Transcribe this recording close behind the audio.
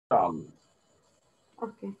inshallah.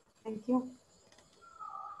 Okay, thank you.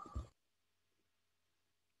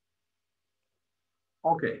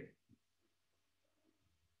 Okay.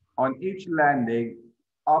 On each landing,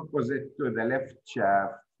 opposite to the left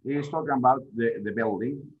shaft, he is talking about the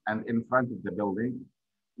building, and in front of the building,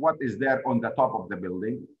 what is there on the top of the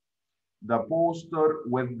building? The poster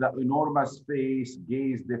with the enormous face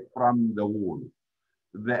gazed from the wall.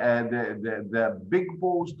 The big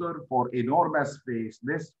poster for enormous face,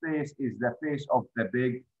 this face is the face of the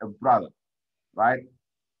big brother, right?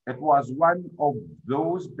 It was one of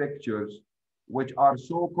those pictures which are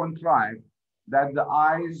so contrived that the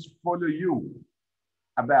eyes follow you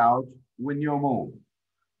about when you move.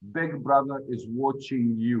 Big brother is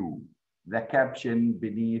watching you. The caption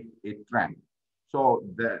beneath it trend. So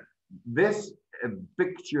this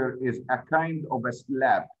picture is a kind of a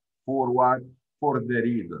slap for what? For the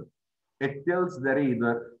reader. It tells the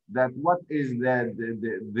reader that what is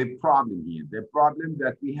the problem here? The problem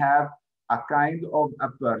that we have a kind of a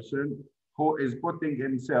person who is putting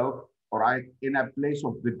himself, right, in a place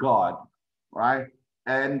of the God, right?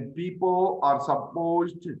 And people are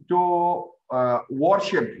supposed to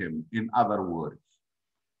worship him, in other words.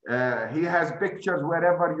 He has pictures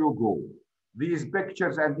wherever you go. These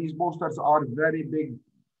pictures and these posters are very big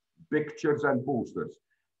pictures and posters.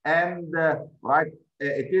 And right,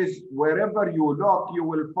 it is wherever you look, you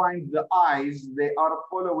will find the eyes. They are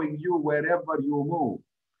following you wherever you move.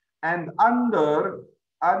 And under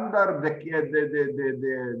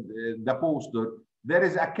the poster, there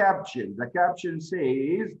is a caption. The caption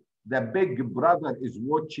says, "The big brother is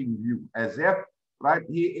watching you," as if, right,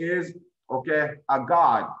 he is, okay, a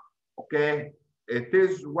god, okay. It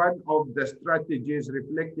is one of the strategies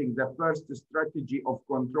reflecting the first strategy of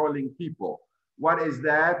controlling people. What is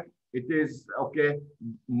that? It is, okay,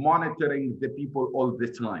 monitoring the people all the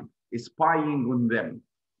time, spying on them,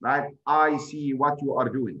 right? I see what you are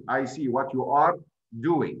doing. I see what you are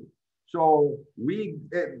doing. So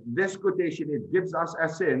this quotation, it gives us a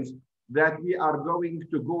sense that we are going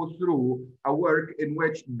to go through a work in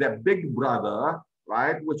which the big brother,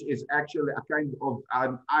 right, which is actually a kind of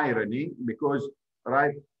an irony because,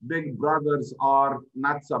 right, big brothers are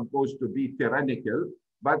not supposed to be tyrannical,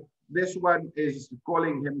 but this one is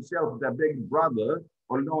calling himself the big brother,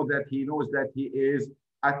 although that he knows that he is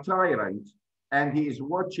a tyrant and he is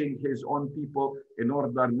watching his own people in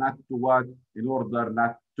order not to what? In order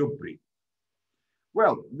not to breed.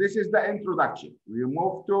 Well, this is the introduction. We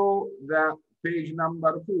move to the page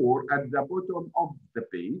number 4 at the bottom of the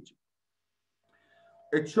page.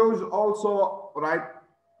 It shows also, right,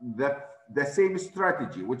 the same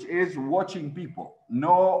strategy, which is watching people.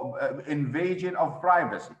 No invasion of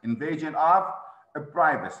privacy, invasion of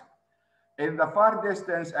privacy. In the far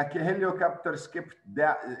distance, a helicopter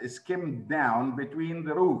skimmed down between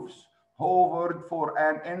the roofs, hovered for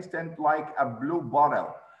an instant like a blue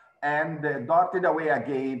bottle, and darted away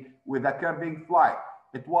again with a curving flight.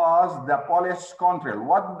 It was the police control.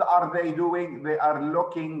 What are they doing? They are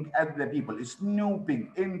looking at the people,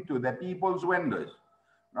 snooping into the people's windows,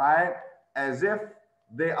 right? As if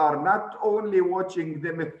they are not only watching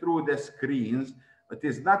them through the screens, it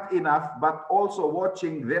is not enough, but also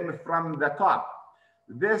watching them from the top.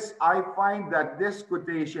 This, I find that this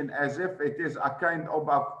quotation as if it is a kind of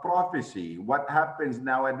a prophecy, what happens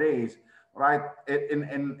nowadays, right,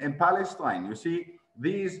 in Palestine. You see,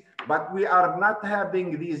 these, but we are not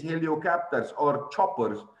having these helicopters or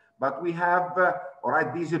choppers, but we have,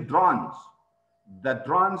 right, these drones. The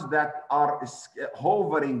drones that are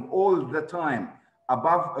hovering all the time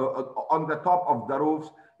above, on the top of the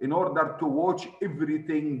roofs in order to watch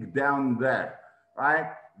everything down there, right?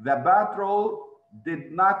 The patrol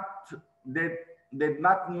did not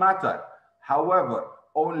matter. However,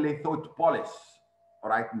 only thought police,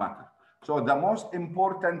 right, matter. So the most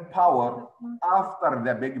important power after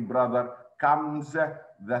the big brother comes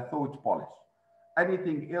the thought police.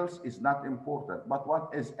 Anything else is not important, but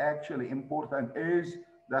what is actually important is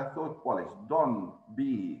the thought police. Don't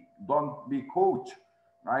be caught,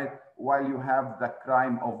 right? While you have the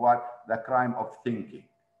crime of what? The crime of thinking.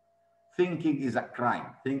 Thinking is a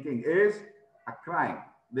crime. Thinking is a crime.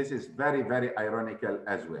 This is very, very ironical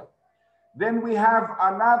as well. Then we have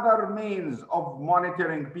another means of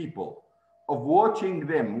monitoring people, of watching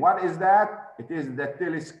them. What is that? It is the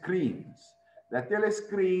telescreens. The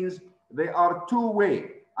telescreens, they are two-way.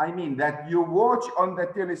 I mean that you watch on the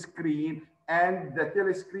telescreen and the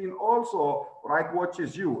telescreen also, right,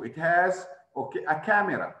 watches you. It has, okay, a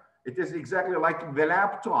camera. It is exactly like the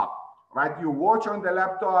laptop, right? You watch on the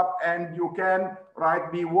laptop and you can,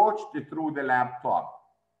 right, be watched through the laptop.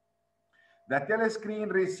 The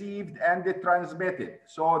telescreen received and they transmitted.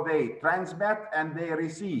 So they transmit and they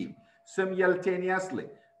receive simultaneously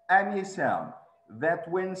any sound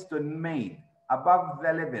that Winston made above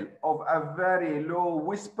the level of a very low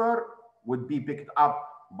whisper would be picked up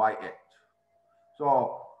by it.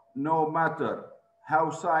 So no matter how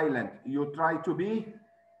silent you try to be,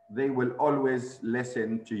 they will always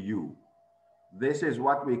listen to you. This is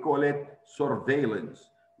what we call it surveillance,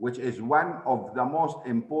 which is one of the most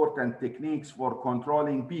important techniques for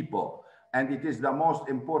controlling people. And it is the most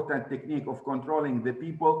important technique of controlling the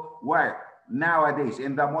people where nowadays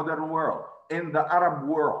in the modern world, in the Arab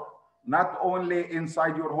world, not only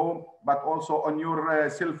inside your home, but also on your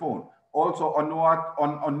cell phone, also on what,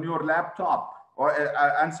 on your laptop. Or,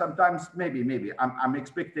 and sometimes maybe I'm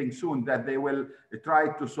expecting soon that they will try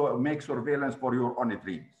to make surveillance for your own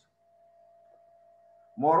dreams.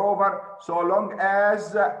 Moreover, so long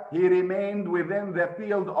as he remained within the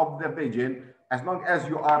field of the vision, as long as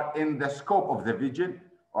you are in the scope of the vision,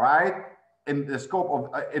 all right, in the scope of,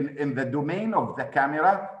 in the domain of the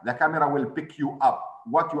camera will pick you up,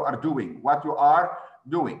 what you are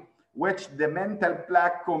doing, which the mental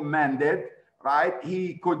plaque commanded, right?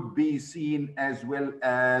 He could be seen as well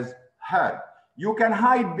as heard. You can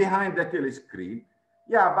hide behind the telescreen.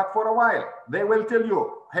 Yeah, but for a while, they will tell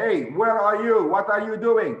you, hey, where are you? What are you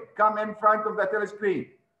doing? Come in front of the telescreen.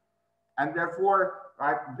 And therefore,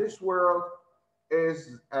 right, this world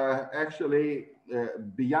is actually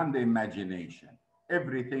beyond the imagination.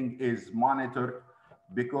 Everything is monitored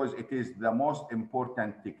because it is the most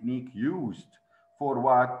important technique used for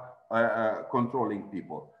what? Controlling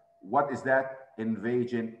people. What is that?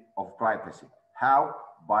 Invasion of privacy. How?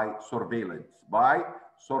 By surveillance. By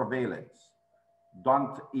surveillance.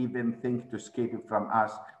 Don't even think to escape it from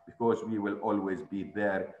us because we will always be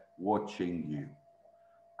there watching you.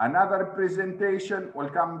 Another presentation will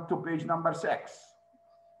come to page number 6.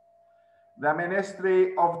 The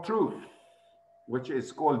Ministry of Truth, which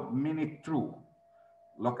is called Mini True.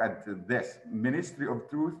 Look at this, Ministry of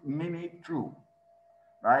Truth, Mini True,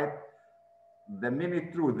 right? The Mini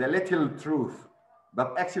Truth, the little truth,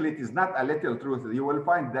 but actually it is not a little truth. You will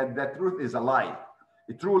find that the truth is a lie.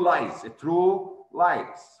 A true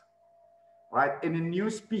lies, right? In a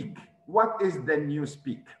newspeak, what is the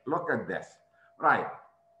newspeak? Look at this, right?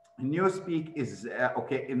 Newspeak is,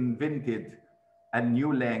 invented a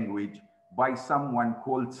new language by someone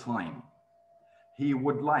called Syme. He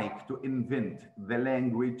would like to invent the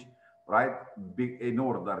language, right, in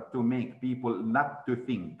order to make people not to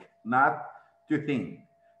think,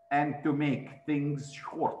 and to make things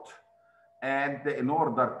short. And in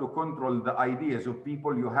order to control the ideas of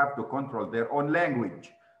people, you have to control their own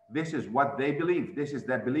language. This is what they believe. This is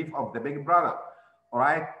the belief of the Big Brother, all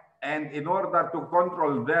right? And in order to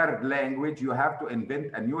control their language, you have to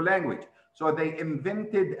invent a new language. So they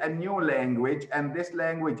invented a new language, and this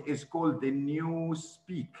language is called the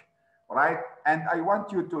Newspeak, right? And I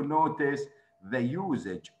want you to notice the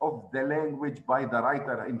usage of the language by the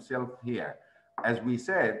writer himself here. As we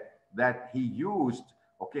said, that he used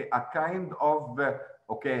a kind of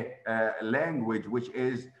language which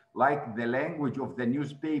is like the language of the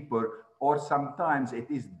newspaper, or sometimes it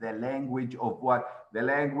is the language of what? The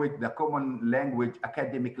language, the common language,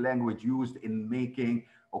 academic language used in making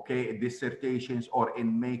dissertations or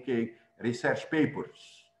in making research papers.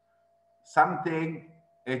 Something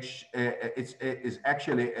is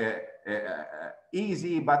actually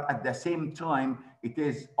easy, but at the same time, it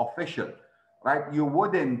is official, right? You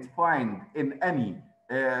wouldn't find in any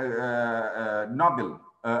novel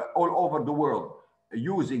all over the world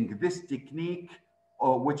using this technique,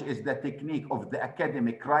 which is the technique of the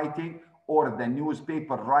academic writing or the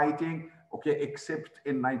newspaper writing, except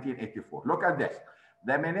in 1984. Look at this.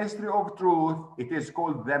 The Ministry of Truth, it is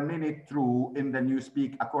called the Mini True in the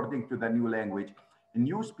Newspeak, according to the new language.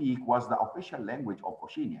 Newspeak was the official language of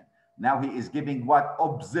Oceania. Now he is giving what?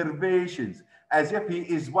 Observations, as if he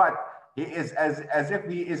is what? He is as if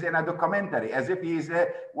he is in a documentary, as if he is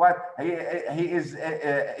he is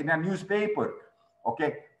in a newspaper,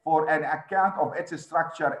 for an account of its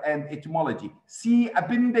structure and etymology. See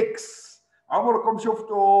appendix. عمركم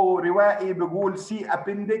شفتوا روائي بيقول see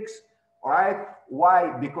appendix, right?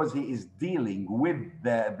 Why? Because he is dealing with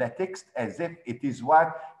the text as if it is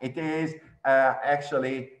what? It is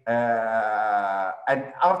actually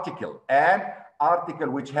an article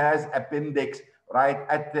which has appendix right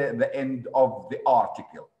at the end of the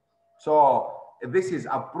article. So this is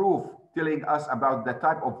a proof telling us about the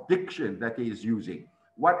type of diction that he is using.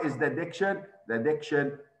 What is the diction? The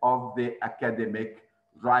diction of the academic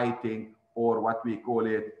writing, or what we call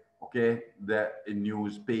it, the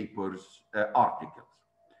newspapers articles,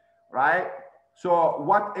 right? So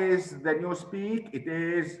what is the newspeak? It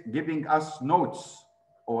is giving us notes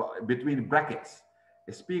or between brackets.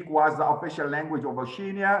 Speak was the official language of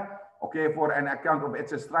Oceania. Okay, for an account of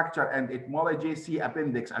its structure and etymology, see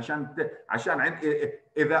appendix. عشان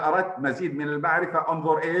إذا أردت مزيد من المعرفة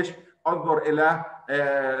انظر إيش؟ انظر إلى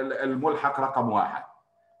الملحق رقم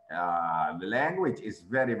 1. The language is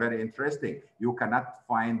very, very interesting. You cannot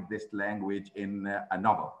find this language in a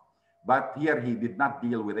novel. But here he did not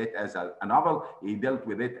deal with it as a novel. He dealt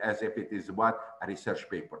with it as if it is what? A research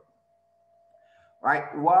paper.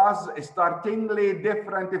 Right? Was startlingly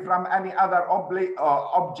different from any other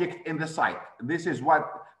object in the site. This is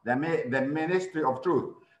what the Ministry of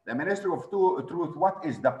Truth. The Ministry of Truth, what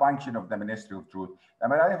is the function of the Ministry of Truth?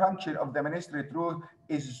 The function of the Ministry of Truth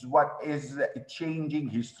is what is changing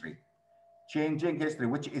history. Changing history,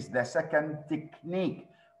 which is the second technique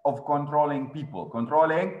of controlling people.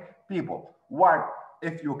 Controlling people. What?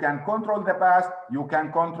 If you can control the past, you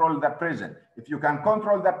can control the present. If you can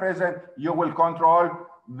control the present, you will control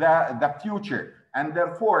the future. And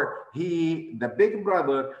therefore, the big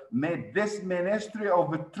brother, made this Ministry of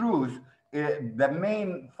Truth. The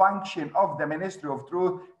main function of the Ministry of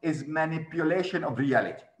Truth is manipulation of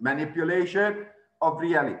reality. Manipulation of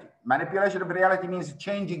reality. Manipulation of reality means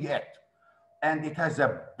changing it. And it has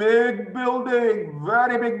a big building,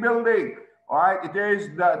 very big building. All right, it is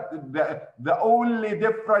the only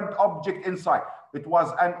different object inside. It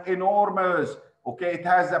was an enormous, okay, it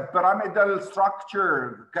has a pyramidal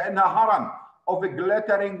structure, كأنها هرم of a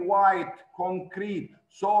glittering white concrete,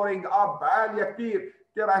 soaring up, عالية كتير,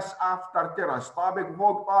 terrace after terrace, طابق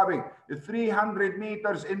فوق طابق, 300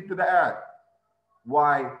 meters into the air.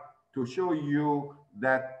 Why? To show you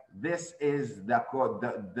that this is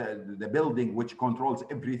the building which controls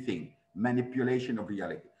everything, manipulation of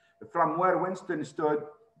reality. From where Winston stood,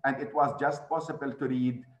 and it was just possible to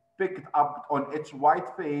read, picked up on its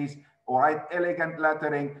white face, or right, elegant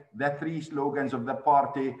lettering, the 3 slogans of the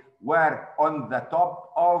party were on the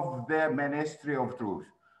top of the Ministry of Truth.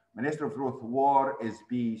 Ministry of Truth: war is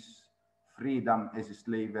peace, freedom is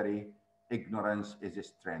slavery, ignorance is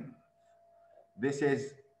strength. This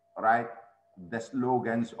is, right, the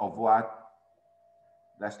slogans of what?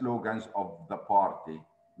 The slogans of the party.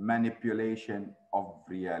 Manipulation of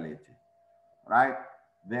reality, right?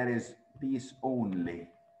 There is peace only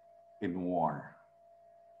in war,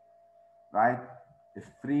 right? If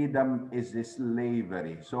freedom is a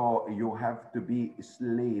slavery, so you have to be a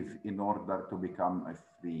slave in order to become a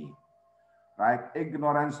free, right?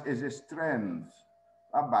 Ignorance is a strength.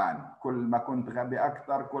 طبعا كل ما كنت غبي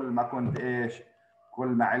أكثر كل ما كنت إيش؟ كل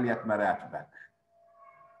ما عليت مراتبك.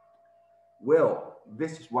 Well,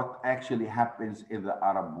 this is what actually happens in the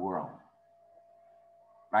Arab world.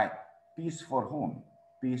 Right? Peace for whom?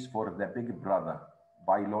 Peace for the big brother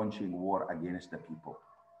by launching war against the people.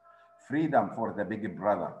 Freedom for the big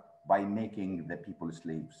brother by making the people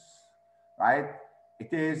slaves. Right?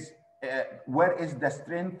 It is, where is the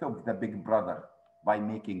strength of the big brother? By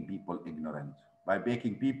making people ignorant. By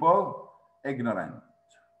making people ignorant.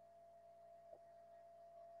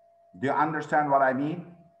 Do you understand what I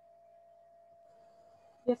mean?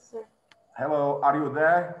 Yes, sir. Hello, are you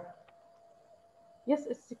there? Yes,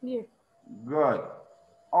 it's clear. Good.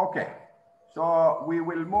 Okay. So we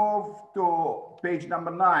will move to page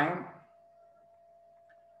number 9.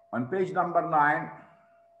 On page number 9,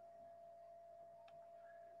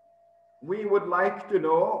 we would like to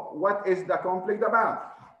know what is the conflict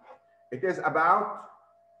about. It is about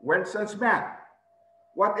Winston Smith.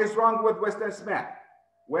 What is wrong with Winston Smith?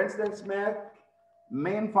 Winston Smith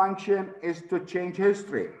main function is to change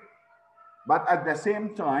history, but at the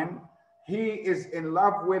same time, he is in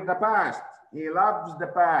love with the past. He loves the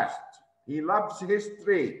past. He loves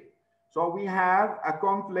history. So we have a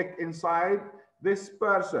conflict inside this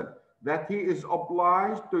person that he is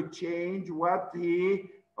obliged to change what he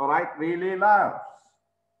really loves.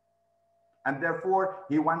 And therefore,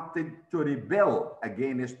 he wanted to rebel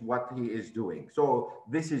against what he is doing. So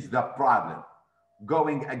this is the problem.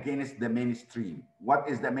 Going against the mainstream. What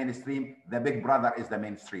is the mainstream? The big brother is the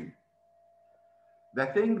mainstream. The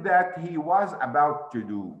thing that he was about to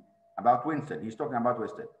do, about Winston, he's talking about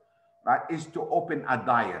Winston, right, is to open a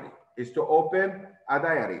diary. Is to open a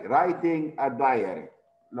diary, writing a diary.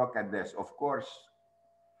 Look at this, of course.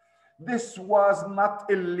 This was not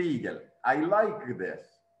illegal. I like this.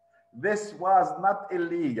 This was not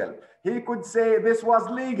illegal. He could say this was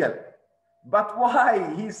legal. But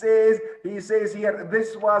why? He says here,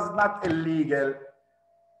 this was not illegal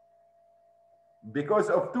because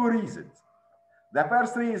of 2 reasons. The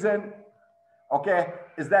first reason, okay,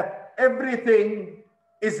 is that everything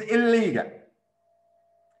is illegal.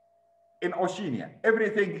 in Oceania.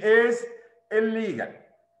 Everything is illegal.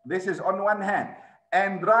 This is on one hand.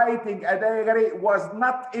 And writing a diary was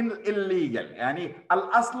not illegal. يعني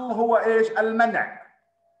الأصل هو إيش؟ المنع.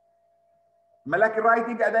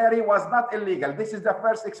 Writing a diary was not illegal. This is the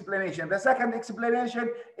first explanation. The second explanation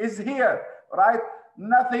is here, right?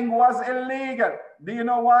 Nothing was illegal. Do you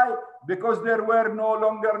know why? Because there were no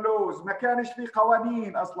longer laws. ما كانش في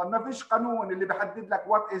قوانين أصلا. ما فيش قانون اللي بيحدد لك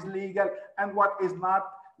what is legal and what is not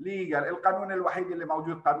legal. القانون الوحيد اللي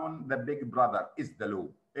موجود قانون the big brother is the law.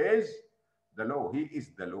 Is the law. He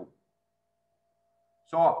is the law.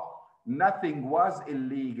 So nothing was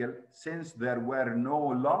illegal since there were no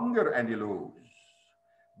longer any laws.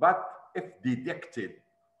 But if detected,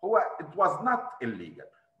 it was not illegal.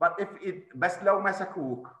 But if it, بس لو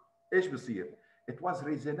مسكوك, إيش بصير? It was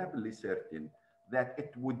reasonably certain that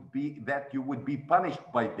you would be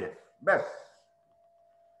punished by death. بس.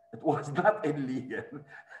 It was not illegal.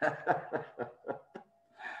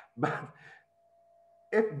 But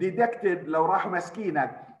if detected, لو راحوا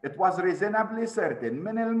مسكينك, it was reasonably certain,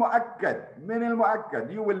 من المؤكد,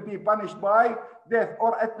 you will be punished by death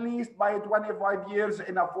or at least by 25 years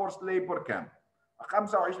in a forced labor camp.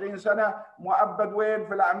 25 سنة مؤبد وين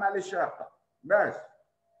في الأعمال الشاقة. بس.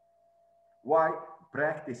 Why?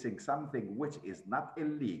 Practicing something which is not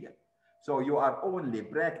illegal. So you are only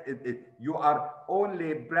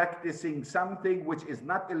practicing something which is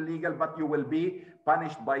not illegal, but you will be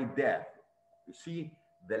punished by death. You see,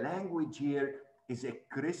 the language here is a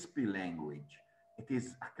crispy language. It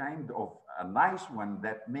is a kind of a nice one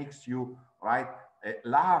that makes you, right,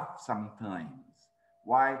 laugh sometimes.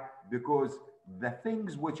 Why? Because the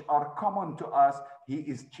things which are common to us, he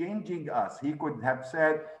is changing us. He could have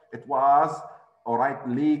said it was, all right,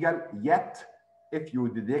 legal, yet if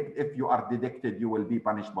you are detected, you will be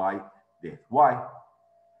punished by death. Why?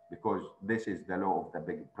 Because this is the law of the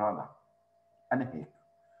big brother. And here,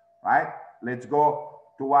 right? Let's go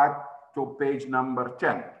to what? To page number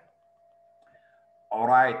 10. All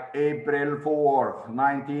right, April 4th,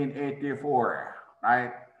 1984,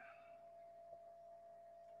 right?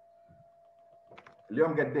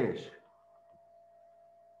 اليوم قديش؟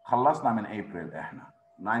 خلصنا من April احنا.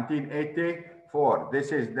 1984,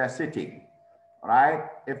 this is the city, right?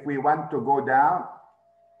 If we want to go down,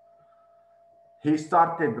 he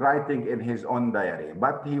started writing in his own diary,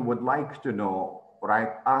 but he would like to know,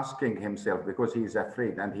 right, asking himself, because he is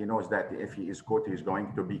afraid and he knows that if he is caught, he's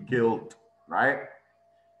going to be killed, right?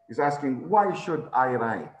 He's asking, why should I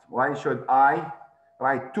write? Why should I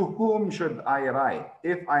write? To whom should I write?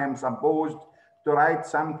 If I am supposed to write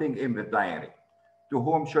something in the diary, to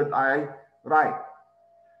whom should I write?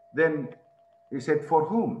 Then he said, for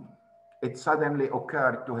whom? It suddenly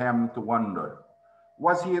occurred to him to wonder,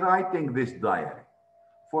 was he writing this diary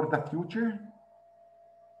for the future?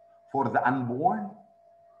 For the unborn?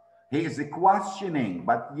 He is questioning,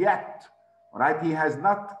 but yet, right, he has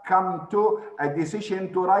not come to a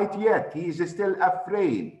decision to write yet. He is still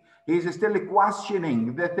afraid. He is still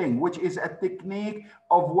questioning the thing, which is a technique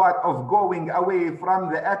of what? Of going away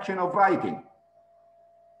from the action of writing.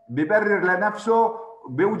 بيبرر لنفسه،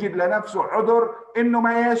 بيوجد لنفسه عذر إنه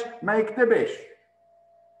ما يكتبش.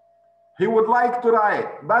 He would like to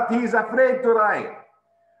write, but he is afraid to write.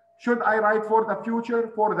 Should I write for the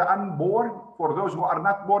future, for the unborn, for those who are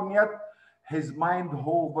not born yet? His mind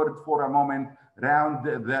hovered for a moment round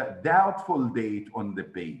the doubtful date on the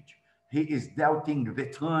page. He is doubting the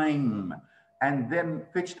time, and then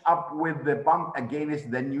pitched up with the bump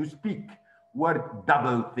against the newspeak word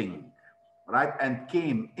double think, right? And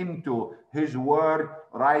came into his word,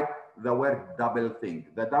 right? The word double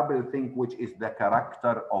think. The double think, which is the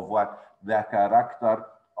character of what? The character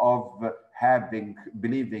of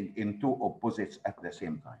believing in two opposites at the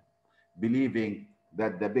same time. Believing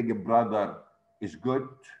that the big brother is good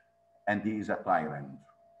and he is a tyrant.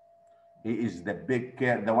 He is the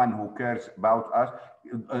the one who cares about us.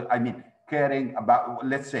 Caring about,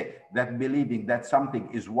 let's say, that believing that something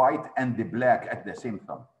is white and black at the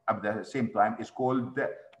same time is called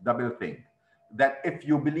double think. That if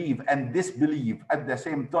you believe and disbelieve at the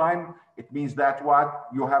same time, it means that what?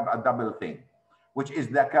 You have a double think, which is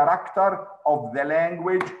the character of the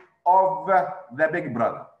language of the big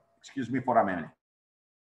brother. Excuse me for a minute.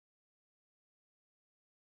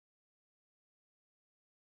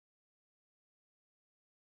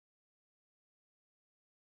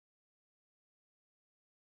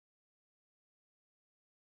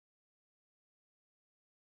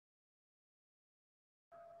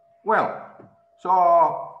 Well, so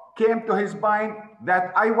came to his mind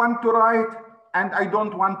that I want to write and I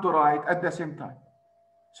don't want to write at the same time.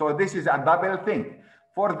 So this is a double thing.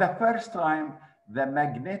 For the first time, the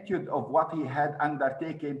magnitude of what he had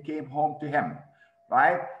undertaken came home to him,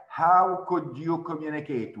 right? How could you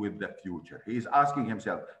communicate with the future? He's asking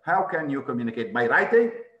himself, how can you communicate? By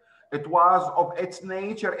writing? It was of its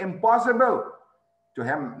nature impossible to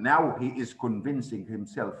him. Now he is convincing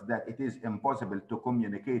himself that it is impossible to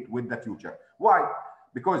communicate with the future. Why?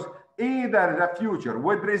 Because either the future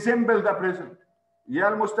would resemble the present، يا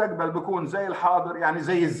المستقبل بيكون زي الحاضر يعني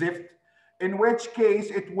زي الزفت، in which case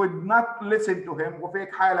it would not listen to him، وفي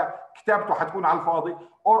هيك حالة كتابته حتكون على الفاضي،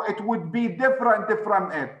 or it would be different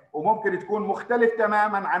from it، وممكن تكون مختلف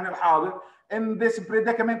تماما عن الحاضر، in this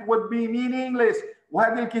predicament would be meaningless،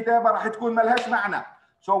 وهذه الكتابة راح تكون ملهاش معنى.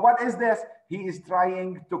 So what is this? He is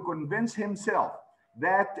trying to convince himself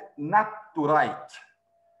that not to write,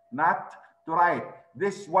 not to write.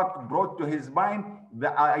 This is what brought to his mind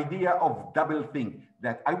the idea of double thing,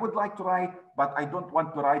 that I would like to write, but I don't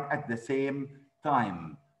want to write at the same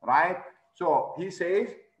time, right? So he says,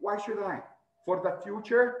 why should I? For the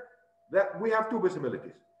future, that we have two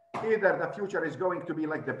possibilities. Either the future is going to be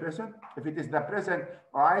like the present. If it is the present,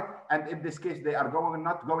 right, and in this case, they are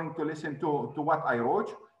not going to listen to what I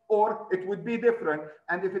wrote, or it would be different.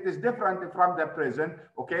 And if it is different from the present,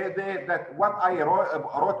 okay, that what I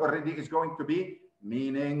wrote already is going to be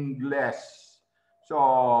meaningless.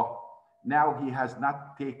 So now he has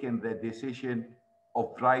not taken the decision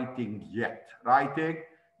of writing yet,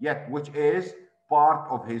 which is part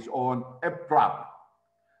of his own problem.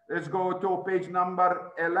 Let's go to page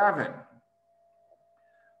number 11.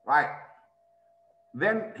 Right.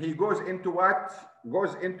 Then he goes into what?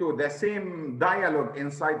 Goes into the same dialogue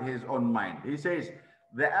inside his own mind. He says,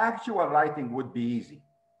 the actual writing would be easy.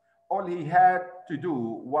 All he had to do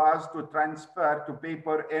was to transfer to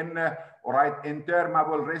paper in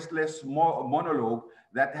interminable, restless monologue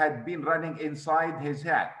that had been running inside his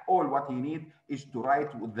head. All what he needs is to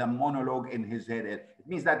write with the monologue in his head. It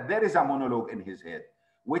means that there is a monologue in his head,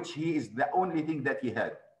 which he is the only thing that he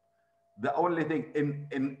had. The only thing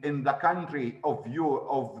in the country of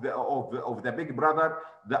the big brother,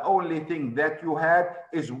 the only thing that you had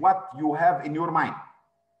is what you have in your mind,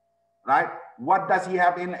 right? What does he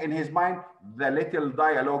have in his mind? The little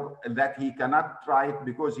dialogue that he cannot write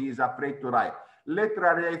because he is afraid to write.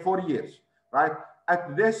 Literally for years, right?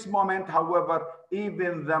 At this moment, however,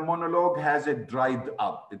 even the monologue has dried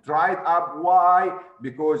up. It dried up, why?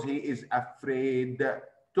 Because he is afraid to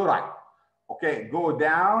write. Okay, go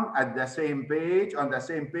down at the same page, on the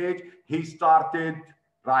same page, he started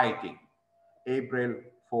writing. April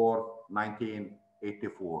 4,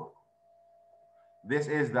 1984. This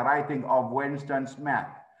is the writing of Winston Smith.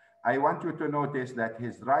 I want you to notice that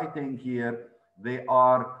his writing here, they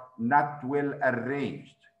are not well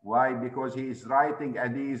arranged. Why? Because he is writing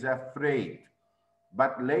and he is afraid.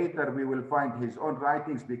 But later we will find his own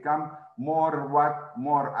writings become more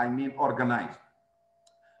organized.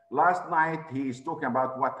 Last night, he is talking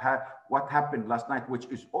about what happened last night, which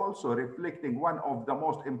is also reflecting one of the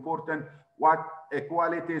most important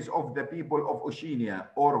qualities of the people of Oceania,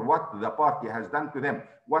 or what the party has done to them.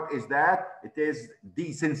 What is that? It is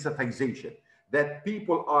desensitization. That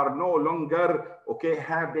people are no longer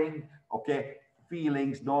having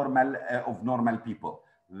feelings of normal people.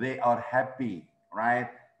 They are happy, right?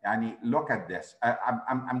 And look at this.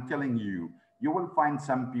 I'm telling you, you will find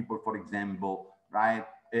some people, for example, right,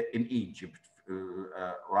 in Egypt,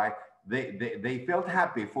 right? They felt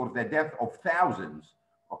happy for the death of thousands,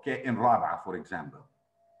 in Rabaa, for example.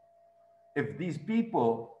 If these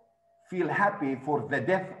people feel happy for the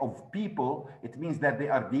death of people, it means that they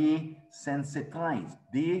are desensitized.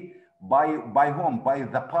 By whom? By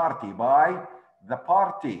the party. By the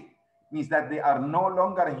party. It means that they are no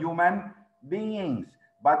longer human beings,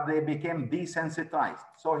 but they became desensitized.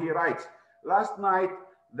 So he writes, last night,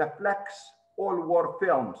 the flex all war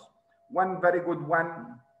films, one very good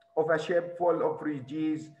one of a ship full of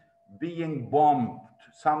refugees being bombed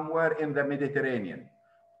somewhere in the Mediterranean.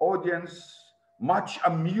 Audience much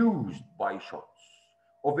amused by shots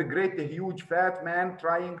of a great, huge, fat man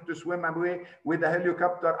trying to swim away with a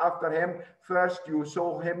helicopter after him. First, you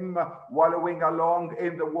saw him wallowing along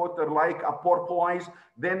in the water like a porpoise.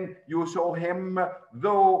 Then you saw him,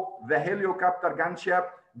 though the helicopter gunship,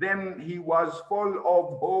 then he was full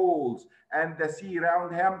of holes, and the sea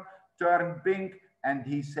around him turned pink, and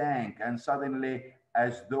he sank. And suddenly,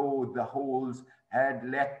 as though the holes had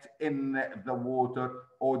leapt in the water,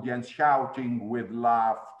 audience shouting with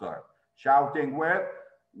laughter. Shouting with,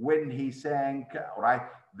 when he sank, right?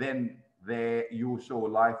 Then you saw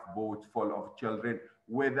lifeboat full of children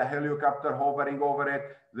with a helicopter hovering over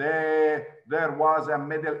it. There was a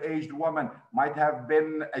middle-aged woman, might have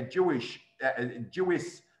been a Jewish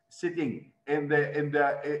sitting in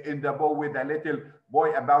the bow with a little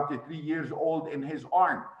boy about 3 years old in his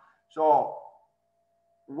arm. So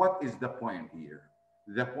what is the point here?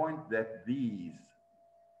 The point that these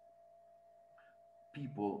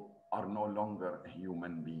people are no longer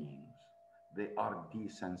human beings. They are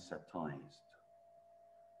desensitized.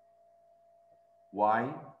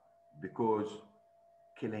 Why? Because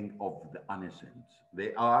killing of the innocent.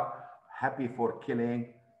 They are happy for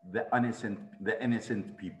killing the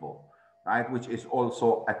innocent people, right? Which is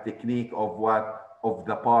also a technique of what? Of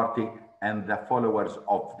the party and the followers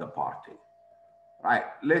of the party. Right,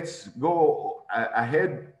 let's go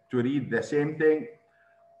ahead to read the same thing.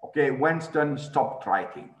 Okay, Winston stopped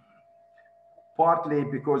writing, partly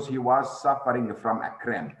because he was suffering from a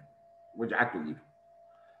cramp, which actually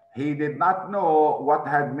he did not know what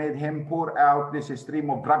had made him pour out this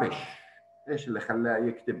stream of rubbish. ايش اللي خلاه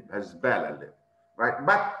يكتب الزبالة. Right,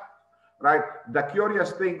 but right, the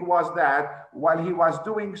curious thing was that while he was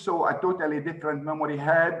doing so, a totally different memory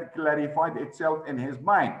had clarified itself in his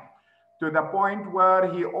mind, to the point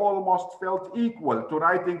where he almost felt equal to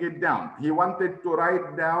writing it down. He wanted to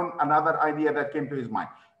write down another idea that came to his mind.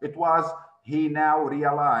 It was, he now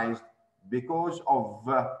realized, because of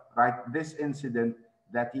this incident,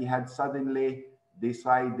 that he had suddenly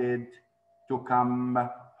decided to come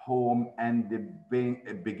home and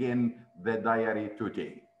begin the diary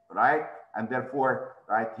today, right? And therefore,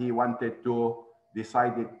 right, he wanted to,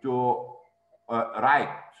 decided to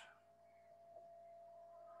write.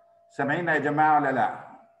 سامعيننا يا جماعة ولا لا؟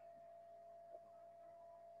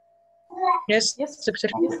 Yes, Yes. Dr.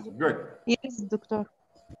 Yes. Okay, good. Yes, Doctor.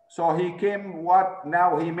 So he came, what?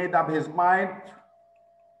 Now he made up his mind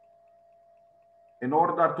in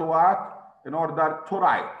order to what? In order to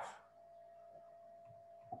write.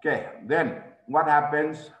 Okay, then what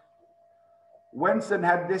happens? Winston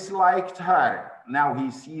had disliked her. Now he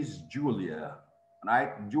sees Julia,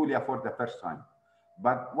 right? Julia for the first time.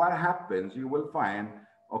 But what happens, you will find,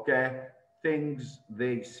 okay, things,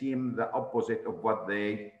 they seem the opposite of what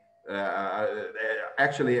they,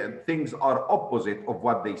 actually things are opposite of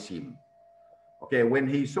what they seem. Okay, when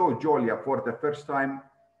he saw Julia for the first time,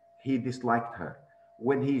 he disliked her.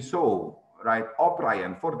 When he saw, right,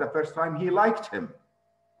 O'Brien for the first time, he liked him.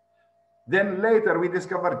 Then later we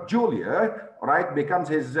discover Julia, right, becomes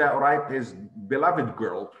his, his beloved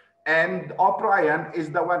girl. And O'Brien is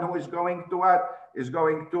the one who is going to what? Is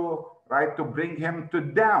going to, right, to bring him to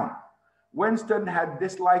down. Winston had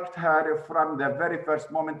disliked her from the very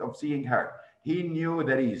first moment of seeing her. He knew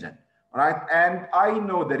the reason, right? And I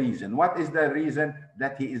know the reason. What is the reason?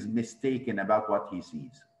 That he is mistaken about what he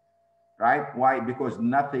sees, right? Why? Because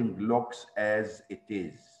nothing looks as it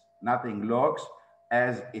is. Nothing looks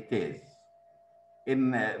as it is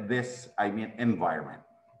in this, environment.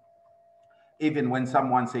 Even when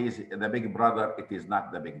someone says the big brother, it is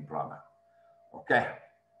not the big brother. Okay,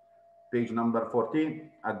 page number 14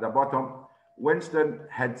 at the bottom. Winston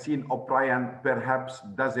had seen O'Brien perhaps a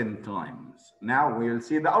dozen times. Now we'll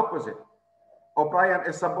see the opposite. O'Brien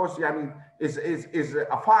is supposed to, is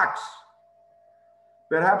a fox.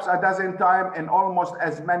 Perhaps a dozen times in almost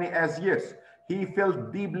as many as years. He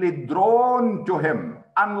felt deeply drawn to him,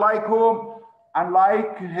 unlike whom?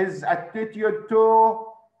 Unlike his attitude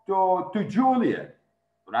to Julia,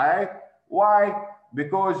 right? Why?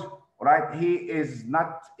 Because, right, he is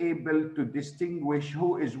not able to distinguish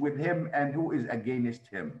who is with him and who is against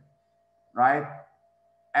him, right?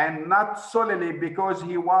 And not solely because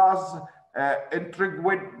he was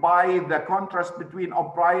intrigued by the contrast between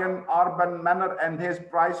O'Brien, urban manner, and his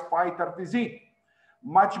prize fighter physique.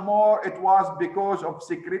 Much more, it was because of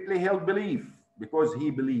secretly held belief, because he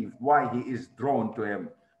believed. Why he is drawn to him?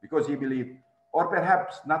 Because he believed, or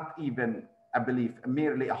perhaps not even a belief,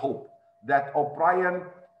 merely a hope, that O'Brien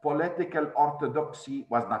political orthodoxy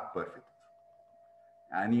was not perfect.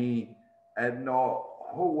 يعني انه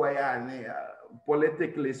هو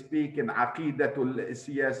politically speaking عقيدته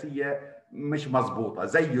السياسية مش مظبوطة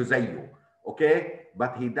زيه. Okay,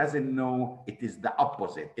 but he doesn't know it is the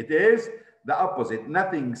opposite. It is the opposite.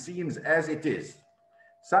 Nothing seems as it is.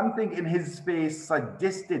 Something in his face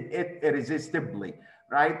suggested it irresistibly,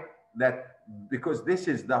 right? That because this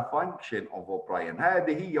is the function of O'Brien.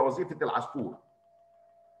 هذه هي وظيفة العصفور.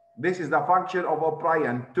 This is the function of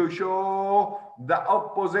O'Brien, to show the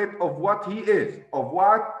opposite of what he is,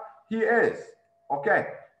 Okay,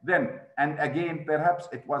 then, and again, perhaps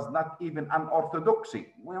it was not even an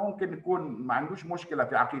orthodoxy. ممكن يكون ما عندوش مشكلة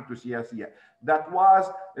في عقيدته السياسية. That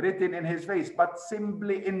was written in his face, but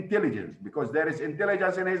simply intelligence, because there is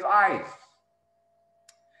intelligence in his eyes.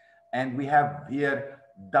 And we have here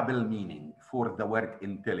double meaning for the word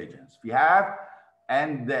intelligence. We have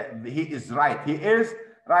and he is right. He is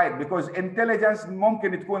right because intelligence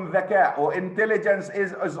ممكن تكون ذكاء, or intelligence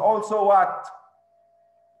is also what?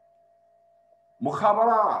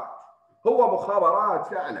 مخابرات. هو مخابرات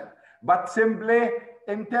فعلا, but simply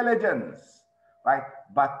intelligence, right?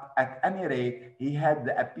 But at any rate, he had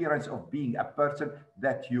the appearance of being a person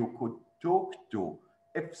that you could talk to.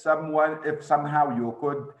 If somehow you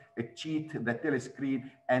could cheat the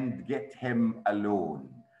telescreen and get him alone,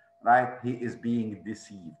 right? He is being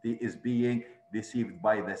deceived. He is being deceived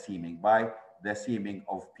by the seeming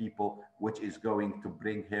of people, which is going to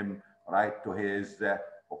bring him right to his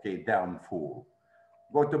downfall.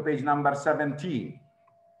 Go to page number 17.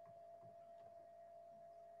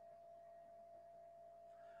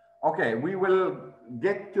 Okay, we will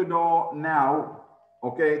get to know now,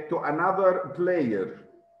 okay, to another player,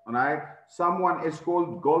 all right? Someone is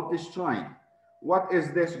called Goldstein. What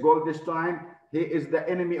is this Goldstein? He is the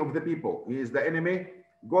enemy of the people. He is the enemy.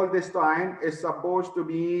 Goldstein is supposed to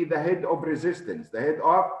be the head of resistance,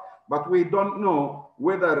 but we don't know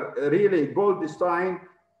whether really Goldstein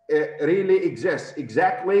really exists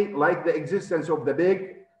exactly like the existence of the big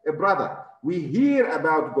brother. We hear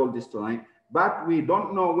about Goldstein, but we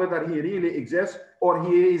don't know whether he really exists or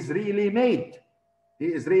he is really made. He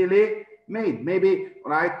is really made. Maybe,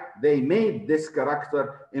 right, they made this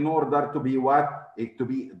character in order to be what? To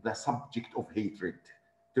be the subject of hatred.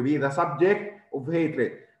 To be the subject of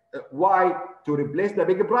hatred. Why? To replace the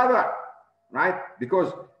big brother, right?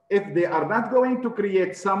 Because if they are not going to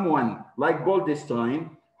create someone like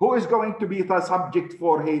Goldstein, who is going to be the subject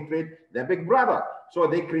for hatred? The big brother. So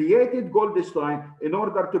they created Goldstein in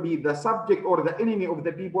order to be the subject or the enemy of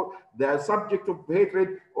the people, the subject of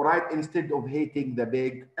hatred, right, instead of hating the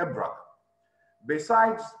big brother.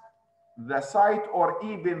 Besides, the sight or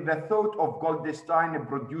even the thought of Goldstein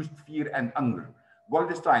produced fear and anger.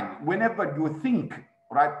 Goldstein, whenever you think,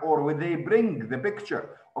 right, or when they bring the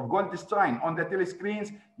picture of Goldstein on the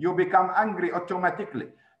telescreens, you become angry automatically.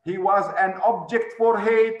 He was an object for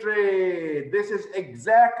hatred. This is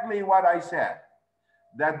exactly what I said,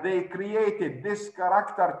 that they created this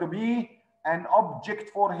character to be an object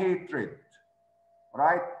for hatred,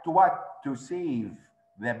 right? To what? To save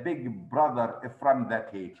the big brother from that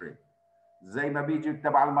hatred. زي ما بيجي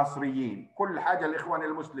تبع المصريين كل حاجة الإخوان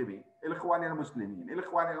المسلمين الإخوان المسلمين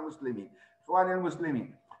الإخوان المسلمين الإخوان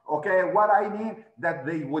المسلمين. Okay, what I mean that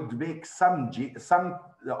they would make some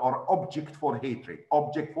or object for hatred,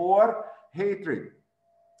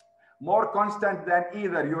 more constant than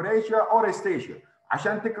either Eurasia or East Asia.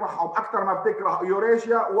 عشان تكرههم أكثر ما بتكره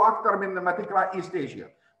يوريشيا وأكثر من ما تكره East Asia,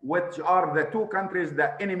 which are the two countries,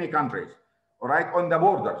 the enemy countries, right, on the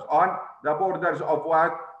borders of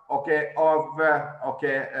what? Okay, of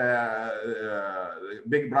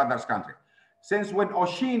Big Brother's country. Since when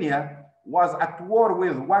Oceania was at war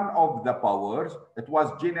with one of the powers, it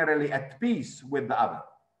was generally at peace with the other,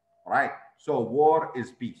 right? So war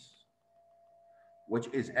is peace, which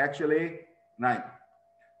is actually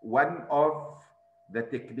one of the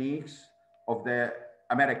techniques of the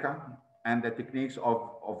America and the techniques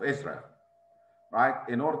of Israel, right?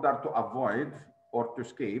 In order to avoid or to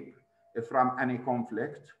escape from any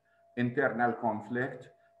conflict, internal conflict,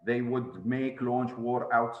 they would make launch war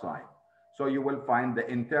outside. So you will find the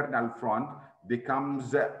internal front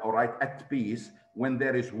becomes at peace when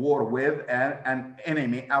there is war with an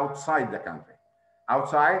enemy outside the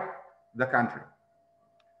country.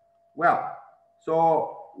 Well,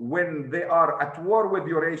 so when they are at war with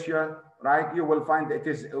Eurasia, right, you will find it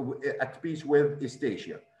is at peace with East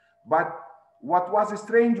Asia. But what was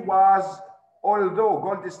strange was, although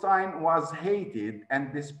Goldstein was hated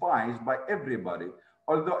and despised by everybody,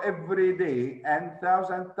 although every day and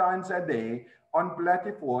 1,000 times a day on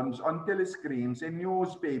platforms, on telescreens, in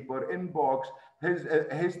newspaper, in books,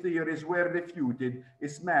 his theories were refuted,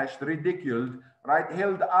 smashed, ridiculed, right,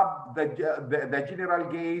 held up the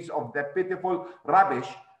general gaze of the pitiful rubbish,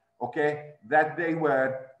 okay, that they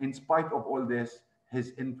were. In spite of all this,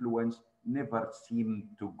 his influence never seemed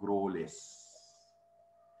to grow less.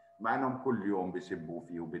 مع انهم كل يوم بيسبوا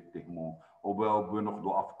فيه وبيتهموه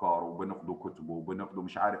وبناخذوا افكاره وبناخذوا كتبه وبناخذوا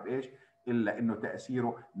مش عارف ايش، الا انه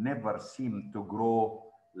تاثيره never seemed to grow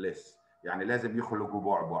less. يعني لازم يخلقوا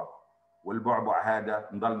بعبع، والبعبع هذا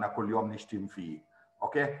نضلنا كل يوم نشتم فيه،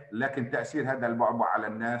 اوكي، لكن تاثير هذا البعبع على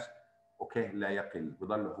الناس اوكي لا يقل،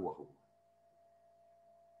 بضل هو.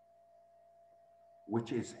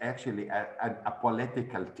 Which is actually a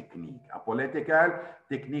political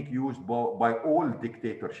technique used by all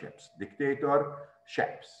dictatorships.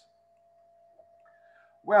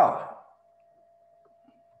 Well,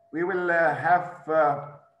 we will have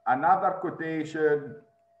another quotation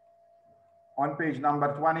on page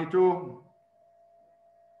number 22.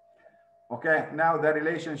 Okay, now the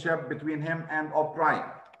relationship between him and O'Brien,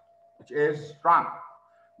 which is strong.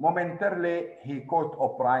 Momentarily, he caught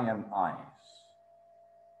O'Brien's eyes.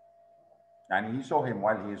 And he saw him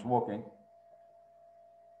while he is walking.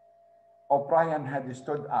 O'Brien had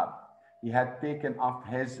stood up. He had taken off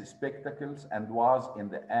his spectacles and was in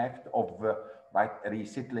the act of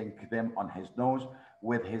resettling them on his nose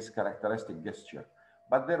with his characteristic gesture.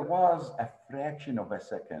 But there was a fraction of a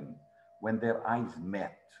second when their eyes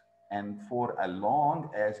met. And for as long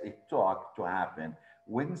as it took to happen,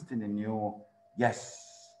 Winston knew,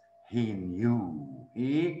 yes, he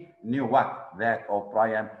knew what? That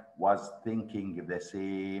O'Brien was thinking the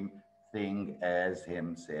same thing as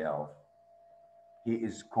himself. He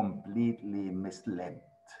is completely misled.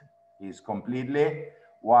 He is completely,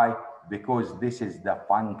 why? Because this is the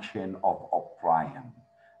function of O'Brien.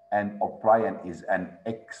 And O'Brien is an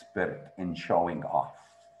expert in showing off.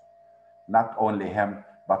 Not only him,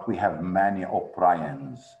 but we have many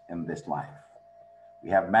O'Briens in this life. We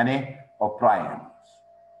have many O'Briens.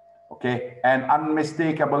 Okay, an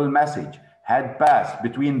unmistakable message had passed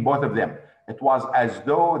between both of them. It was as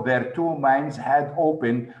though their two minds had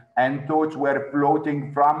opened and thoughts were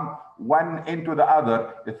floating from one into the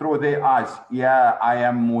other through their eyes. Yeah, I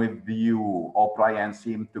am with you, O'Brien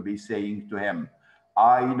seemed to be saying to him.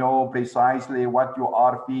 I know precisely what you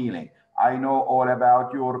are feeling. I know all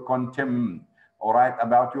about your contempt, all right,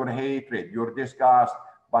 about your hatred, your disgust,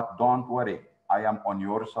 but don't worry, I am on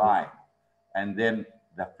your side. And then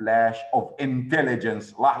the flash of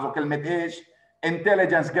intelligence, لاحظوا كلمة إيش؟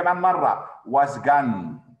 Intelligence كمان مرة was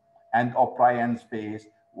gone, and O'Brien's face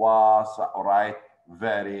was, all right,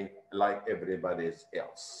 very like everybody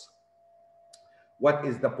else. What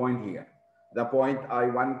is the point here? The point I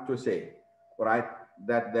want to say, right,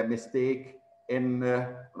 that the mistake in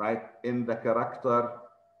in the character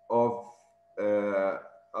of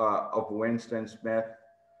Winston Smith,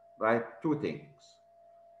 right? Two things.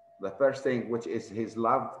 The first thing, which is his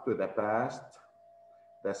love to the past.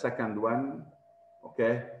 The second one,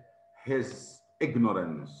 okay, his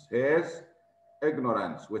ignorance,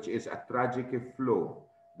 which is a tragic flaw,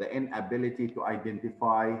 the inability to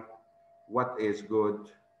identify what is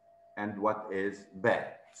good and what is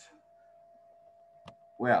bad.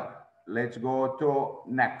 Well, let's go to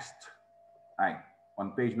next. Right,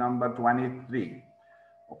 on page number 23.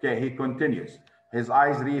 Okay, he continues. His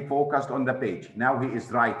eyes refocused on the page. Now he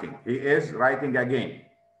is writing. He is writing again.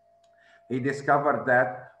 He discovered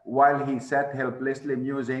that while he sat helplessly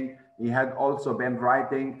musing, he had also been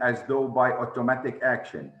writing as though by automatic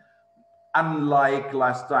action. Unlike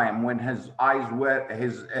last time when his eyes were,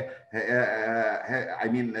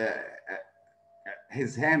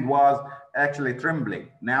 his hand was actually trembling.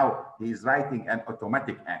 Now he's writing an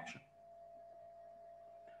automatic action.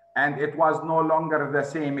 And it was no longer the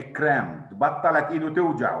same crammed. بطلت إيده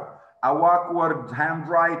توجعه. Awkward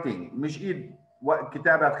handwriting. مش إيد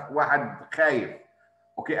كتابة واحد خايف.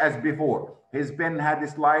 Okay, as before. His pen had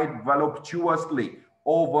slid voluptuously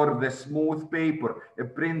over the smooth paper,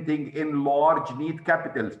 printing in large, neat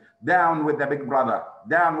capitals. Down with the big brother.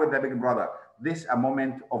 Down with the big brother. This a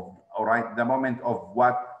moment of, all right, the moment of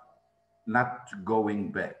what? Not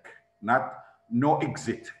going back. No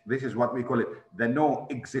exit. This is what we call it, the no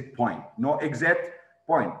exit point. No exit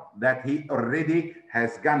point, that he already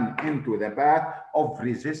has gone into the path of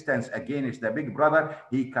resistance against the big brother.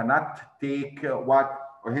 He cannot take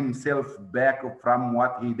himself back from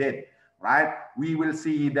what he did, right? We will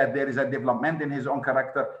see that there is a development in his own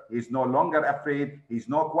character. He's no longer afraid. He's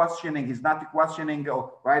not questioning. He's not questioning,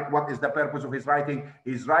 right, what is the purpose of his writing.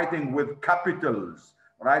 He's writing with capitals,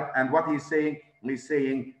 right? And what he's saying,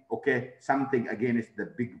 okay, something against the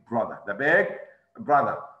big brother,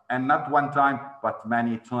 and not one time, but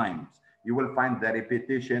many times. You will find the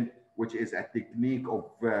repetition, which is a technique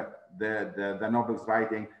of the novel's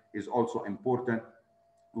writing, is also important.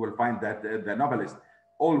 You will find that the novelist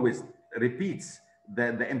always repeats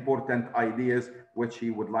the important ideas which he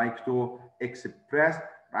would like to express,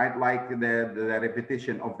 right? Like the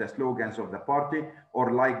repetition of the slogans of the party,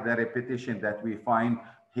 or like the repetition that we find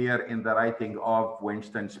here in the writing of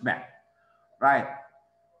Winston Smith, right?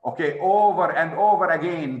 Okay, over and over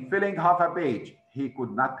again, filling half a page, he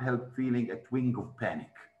could not help feeling a twinge of panic.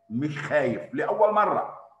 مش خايف لأول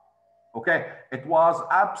مرة. Okay, it was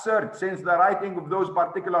absurd, since the writing of those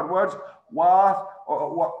particular words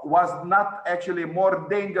was not actually more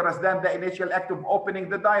dangerous than the initial act of opening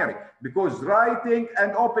the diary, because writing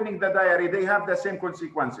and opening the diary, they have the same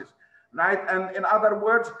consequences, right? And in other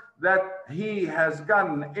words, that he has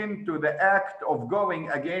gone into the act of going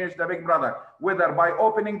against the big brother, whether by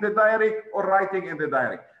opening the diary or writing in the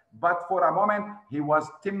diary. But for a moment, he was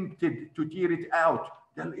tempted to tear it out.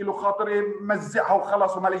 قال له خاطر مزعها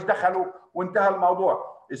وخلص وماليش دخله وانتهى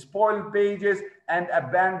الموضوع. Spoil pages and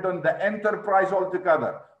abandon the enterprise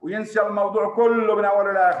altogether. وينسى الموضوع كله من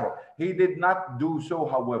أوله لآخره. He did not do so,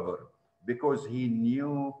 however, because he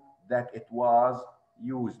knew that it was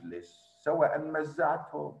useless. سواء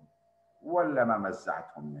مزعتهم ولا ما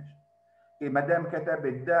مزعتهم. ما دام كتب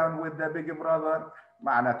it down with the big brother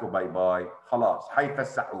معناته باي باي خلاص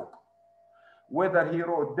حيفسحوك. Whether he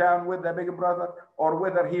wrote down with the big brother or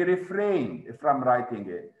whether he refrained from writing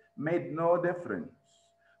it made no difference.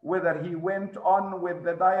 Whether he went on with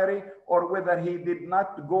the diary or whether he did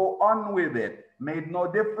not go on with it made no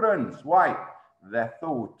difference. Why? The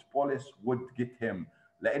thought police would get him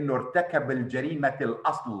لأنه ارتكب الجريمة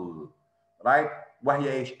الأصل. Right?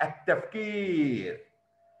 وهي إيش؟ التفكير.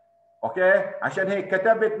 Okay? عشان هيك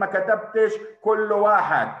كتبت ما كتبتش كل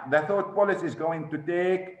واحد. The thought police is going to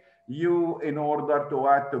take you in order to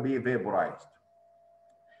what? To be vaporized.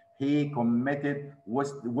 He committed,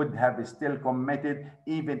 would have still committed,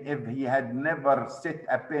 even if he had never set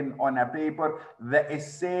a pen on a paper, the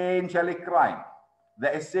essential crime.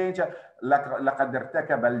 The essential, لقد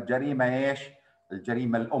ارتكب الجريمة ايش؟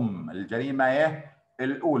 الجريمة الجريمة ايه؟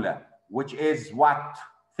 الأولى, which is what?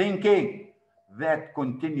 Thinking. That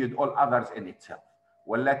continued all others in itself.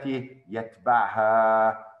 والتي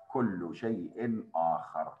يتبعها كل شيء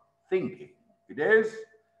آخر. Thinking. It is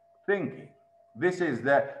thinking. This is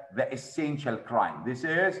the essential crime. This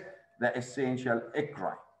is the essential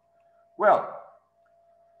crime. Well,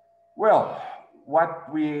 what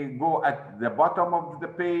we go at the bottom of the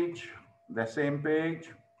page, the same page,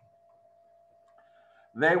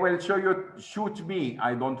 they will show you, shoot me,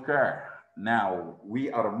 I don't care. Now we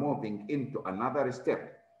are moving into another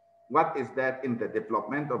step. What is that in the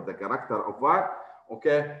development of the character of what?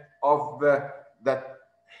 Okay, of that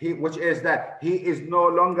he, which is that he is no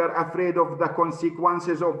longer afraid of the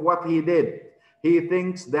consequences of what he did. He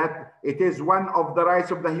thinks that it is one of the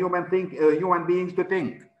rights of the human beings to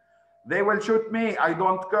think. They will shoot me, I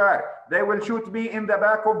don't care. They will shoot me in the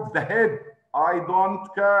back of the head, I don't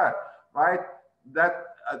care. Right? That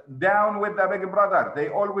down with the big brother. They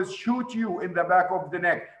always shoot you in the back of the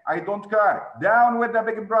neck. I don't care. Down with the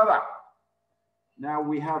big brother. Now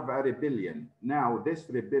we have a rebellion. Now this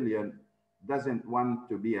rebellion doesn't want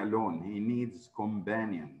to be alone. He needs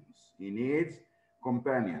companions. He needs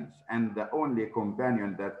companions. And the only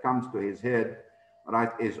companion that comes to his head,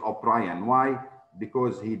 right, is O'Brien. Why?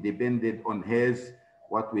 Because he depended on his,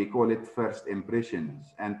 what we call it, first impressions.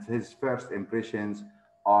 And his first impressions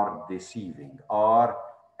are deceiving, are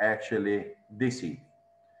actually deceiving.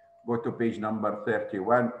 Go to page number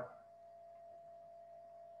 31.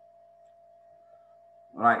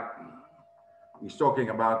 Right. He's talking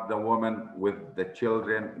about the woman with the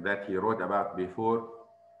children that he wrote about before.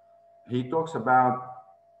 He talks about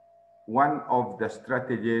one of the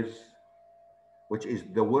strategies, which is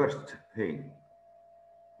the worst thing,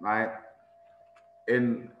 right,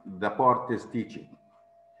 in the party's teaching.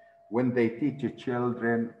 When they teach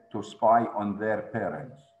children to spy on their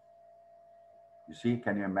parents. You see,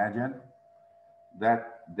 can you imagine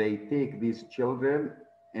that they take these children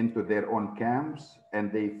into their own camps and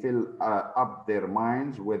they fill up their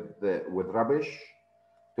minds with rubbish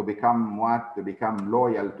to become what? To become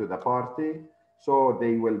loyal to the party. So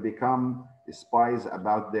they will become spies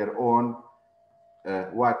about their own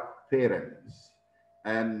parents.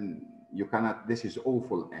 And you cannot, this is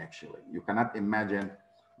awful actually. You cannot imagine,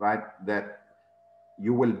 right, that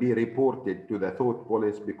you will be reported to the thought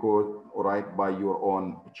police because, right, by your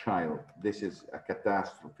own child. This is a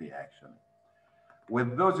catastrophe actually.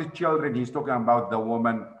 With those children, he's talking about the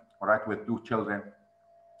woman, right, with two children,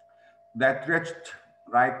 that wretched,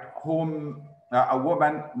 right, whom a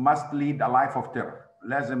woman must lead a life of terror.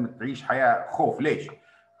 لازم تعيش حياة خوف. ليش?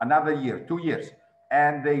 Another year, 2 years.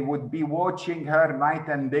 And they would be watching her night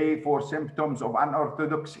and day for symptoms of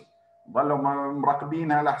unorthodoxy. ظلوا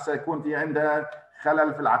مراقبينها لحسن يكون في عندها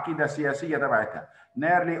خلل في العقيدة السياسية تبعتها.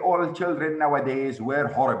 Nearly all children nowadays were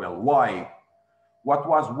horrible. Why? What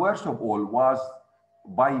was worst of all was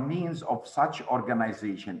by means of such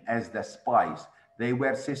organization as the spies, they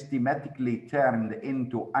were systematically turned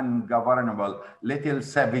into ungovernable little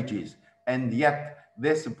savages. And yet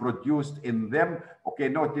this produced in them, okay,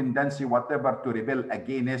 no tendency whatever to rebel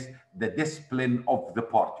against the discipline of the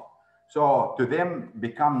party. So to them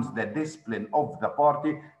becomes the discipline of the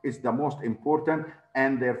party is the most important,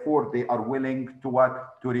 and therefore they are willing to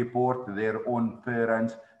what? To report their own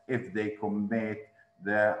parents if they commit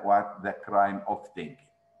the crime of thinking.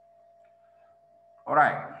 All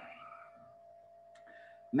right.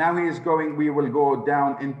 Now he is going, we will go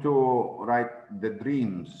down into, right, the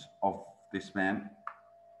dreams of this man.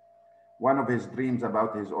 One of his dreams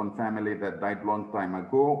about his own family that died long time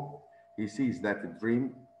ago. He sees that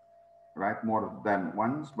dream, right, more than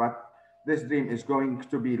once, but this dream is going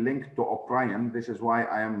to be linked to O'Brien. This is why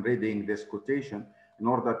I am reading this quotation in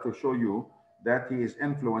order to show you that he is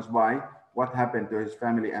influenced by what happened to his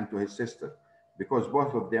family and to his sister, because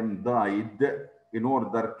both of them died in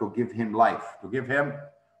order to give him life,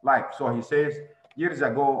 So he says, years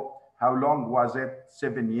ago, how long was it?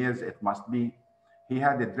 7 years it must be. He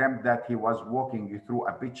had dreamt that he was walking through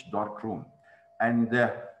a pitch dark room, and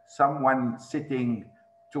someone sitting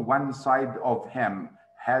to one side of him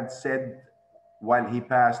had said while he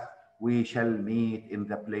passed, we shall meet in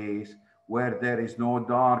the place where there is no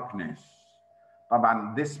darkness.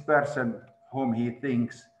 طبعا this person whom he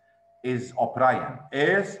thinks is O'Brien,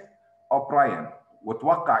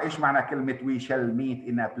 وتوقع ايش معنى كلمة we shall meet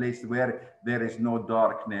in a place where there is no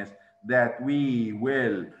darkness, that we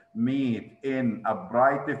will meet in a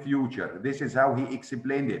bright future. This is how he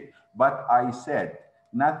explained it. But I said,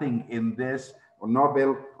 nothing in this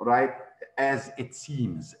novel, right, as it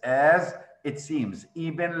seems,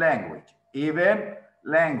 even language.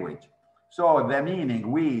 So the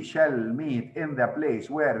meaning, we shall meet in the place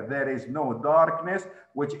where there is no darkness,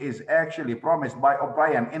 which is actually promised by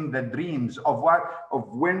O'Brien in the dreams of what? Of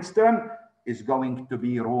Winston, is going to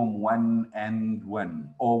be room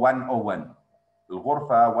 101 or 101.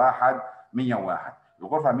 الغرفة 101.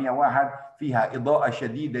 الغرفة 101 فيها إضاءة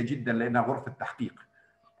شديدة جدا لأنها غرفة تحقيق.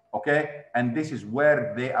 Okay, and this is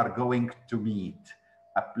where they are going to meet,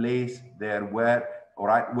 a place there where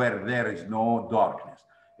there is no darkness.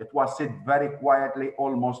 It was said very quietly,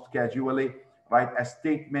 almost casually, right? A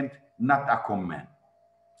statement, not a comment.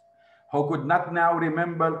 Who could not now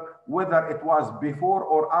remember whether it was before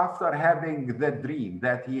or after having the dream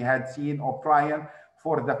that he had seen O'Brien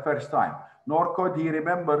for the first time, nor could he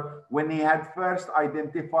remember when he had first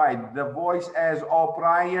identified the voice as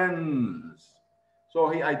O'Brien's. So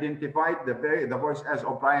he identified the voice as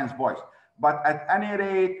O'Brien's voice. But at any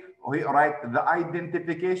rate, the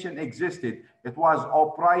identification existed. It was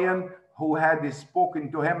O'Brien who had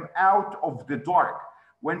spoken to him out of the dark.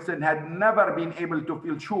 Winston had never been able to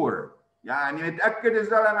feel sure. يعني متأكد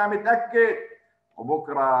الزلمة متأكد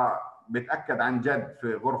وبكرة بتأكد عن جد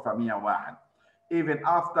في غرفة 101. Even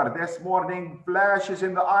after this morning flashes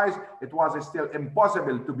in the eyes, it was still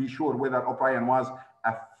impossible to be sure whether O'Brien was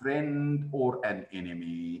a friend or an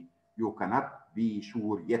enemy. You cannot be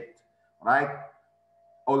sure yet, right?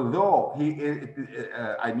 Although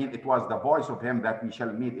it was the voice of him that we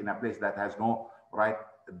shall meet in a place that has no,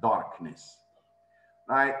 darkness,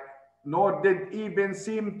 right? Nor did even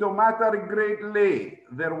seem to matter greatly.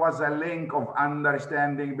 There was a link of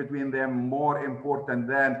understanding between them more important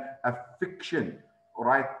than a fiction,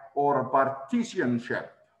 right, or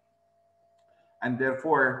partisanship. And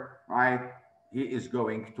therefore, he is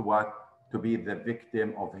going to what? To be the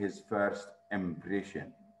victim of his first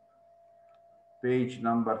impression. Page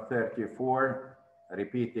number 34,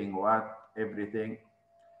 repeating what? Everything.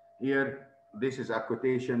 Here, this is a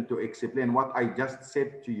quotation to explain what I just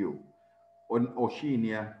said to you. On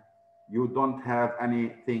Oceania, you don't have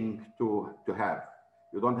anything to have.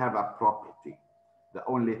 You don't have a property. The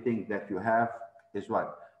only thing that you have is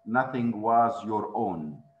what? Nothing was your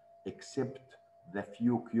own except the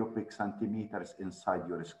few cubic centimeters inside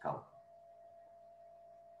your skull.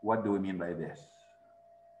 What do we mean by this?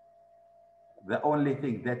 The only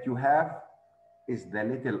thing that you have is the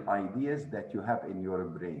little ideas that you have in your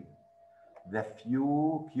brain. The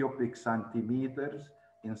few cubic centimeters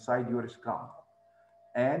inside your skull.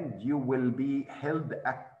 And you will be held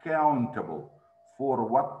accountable for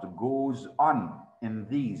what goes on in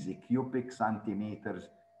these cubic centimeters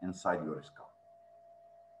inside your skull.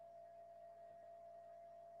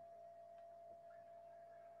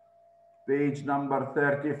 Page number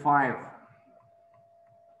 35.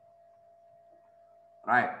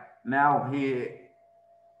 Right, now he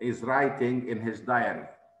is writing in his diary.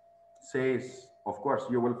 Says, of course,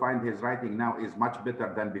 you will find his writing now is much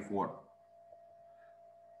better than before.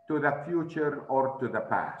 To the future or to the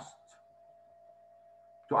past.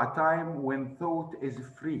 To a time when thought is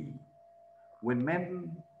free, when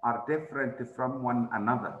men are different from one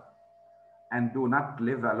another and do not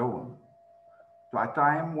live alone. To a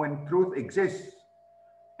time when truth exists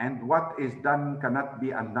and what is done cannot be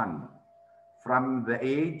undone. From the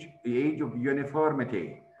age of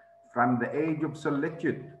uniformity, from the age of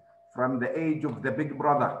solitude, from the age of the big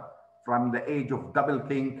brother, from the age of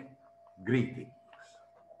doublethink, greetings.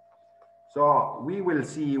 So we will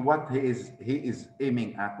see what he is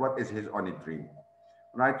aiming at, what is his only dream.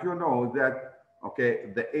 Right? You know that,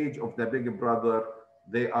 okay, the age of the big brother,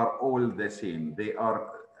 they are all the same. They are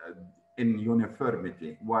in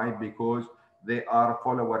uniformity. Why? Because they are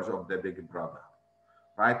followers of the big brother.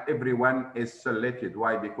 Right? Everyone is selected.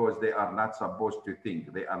 Why? Because they are not supposed to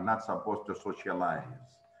think. They are not supposed to socialize.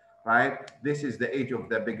 Right? This is the age of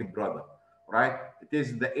the big brother. Right? It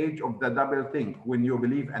is the age of the double think, when you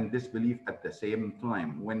believe and disbelieve at the same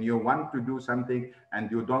time. When you want to do something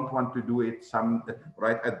and you don't want to do it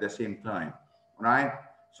right at the same time. Right?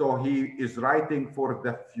 So he is writing for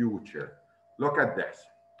the future. Look at this.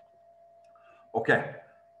 Okay.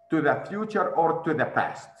 To the future or to the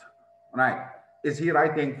past? Right? Is he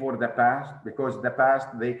writing for the past? Because the past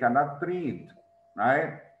they cannot read,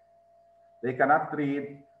 right? They cannot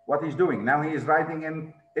read what he's doing. Now he is writing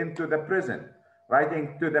into the present,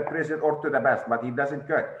 writing to the present or to the past, but he doesn't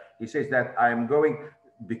cut. He says that I'm going,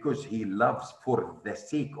 because he loves for the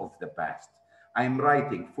sake of the past. I'm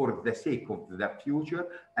writing for the sake of the future,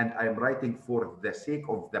 and I'm writing for the sake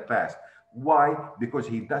of the past. Why? Because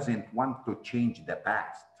he doesn't want to change the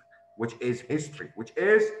past, which is history,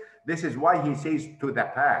 this is why he says to the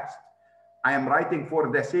past. I am writing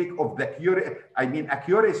for the sake of the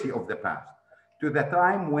accuracy of the past, to the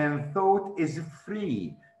time when thought is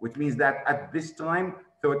free, which means that at this time,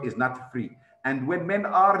 thought is not free. And when men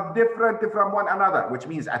are different from one another, which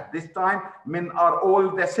means at this time, men are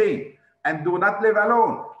all the same and do not live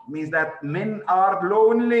alone, means that men are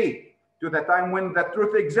lonely, to the time when the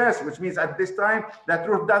truth exists, which means at this time, the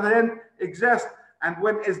truth doesn't exist. And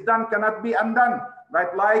when it's done, cannot be undone.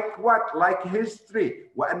 Right? Like what? Like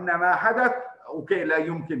history. وَأَنَّ مَا حَدَث, okay, لا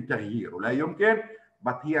يمكن تغييره, لا يمكن.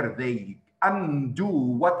 But here they undo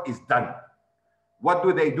what is done. What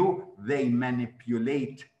do? They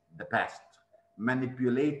manipulate the past,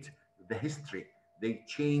 manipulate the history. They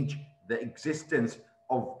change the existence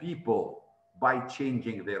of people by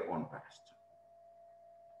changing their own past.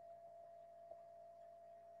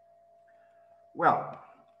 Well,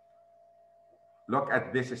 look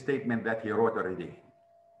at this statement that he wrote already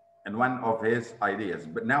in one of his ideas,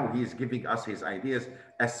 but now he's giving us his ideas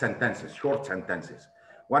as sentences, short sentences.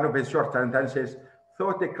 One of his short sentences: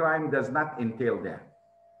 thought a crime does not entail death.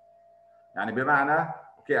 يعني بمعنى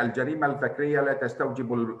الجريمة الفكرية لا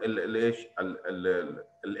تستوجب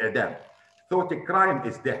الإعدام. Thought a crime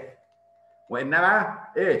is death. وإنما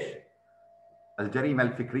إيش؟ الجريمة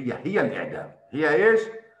الفكرية هي الإعدام. هي إيش؟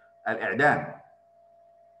 الإعدام.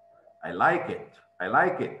 I like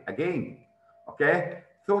it. Again, okay?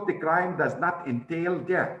 Thought a crime does not entail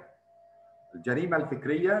death. الجريمة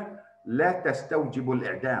الفكرية لا تستوجب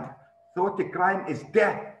الإعدام. Thought a crime is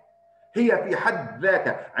death. هي في حد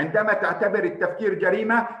ذاتها عندما تعتبر التفكير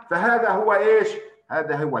جريمة فهذا هو إيش؟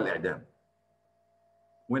 هذا هو الإعدام.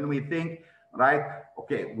 When we think, right?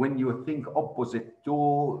 Okay, when you think opposite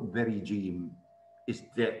to the regime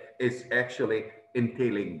is actually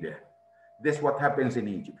entailing death. This is what happens in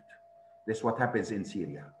Egypt. This is what happens in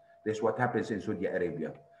Syria. This is what happens in Saudi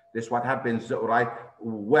Arabia. This is what happens, right,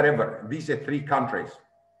 wherever. These are three countries.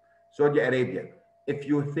 Saudi Arabia. If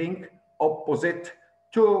you think opposite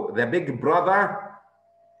to the big brother,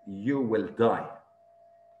 you will die.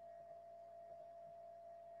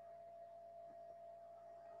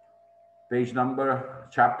 Page number,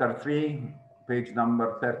 chapter 3, page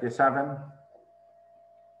number 37.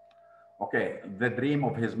 Okay, the dream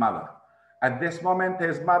of his mother. At this moment,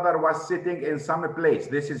 his mother was sitting in some place.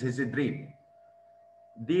 This is his dream.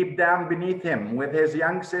 Deep down beneath him, with his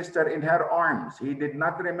young sister in her arms. He did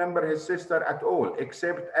not remember his sister at all,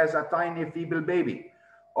 except as a tiny, feeble baby,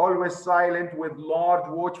 always silent with large,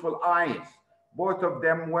 watchful eyes. Both of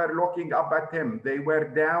them were looking up at him. They were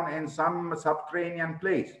down in some subterranean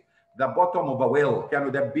place, the bottom of a well.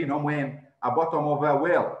 كانوا دبينهم وين? A bottom of a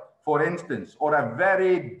well, for instance, or a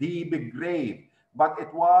very deep grave. But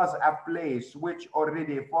it was a place which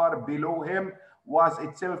already far below him was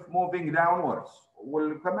itself moving downwards.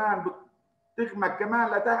 وكمان بتغمق كمان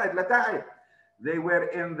لتحت. They were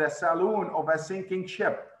in the saloon of a sinking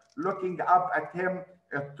ship, looking up at him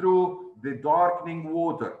through the darkening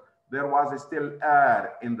water. There was still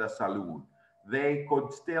air in the saloon. They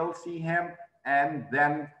could still see him, and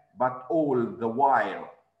then, but all the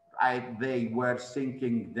while, they were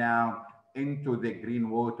sinking down into the green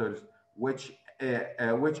waters, which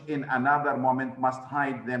in another moment must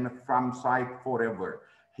hide them from sight forever.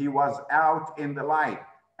 He was out in the light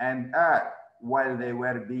and air while they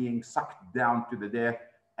were being sucked down to the death,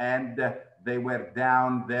 and they were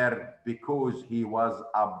down there because he was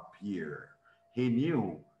up here. He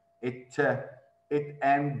knew it,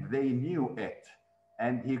 and they knew it,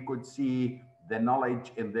 and he could see the knowledge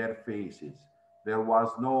in their faces. There was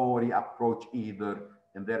no reapproach either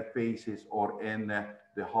in their faces or in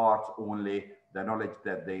the hearts, only the knowledge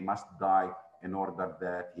that they must die in order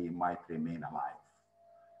that he might remain alive.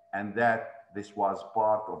 And that this was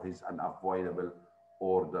part of his unavoidable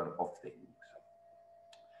order of things.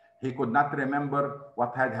 He could not remember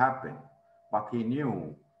what had happened, but he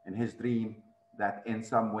knew in his dream that in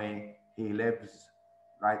some way he lives,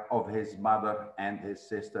 right, of his mother and his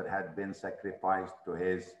sister had been sacrificed to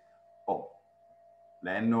his oath.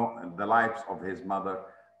 لأنه the lives of his mother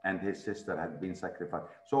and his sister had been sacrificed.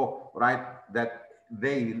 So, right, that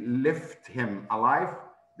they left him alive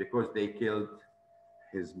because they killed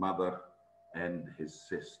his mother and his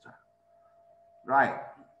sister. Right.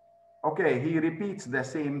 Okay, he repeats the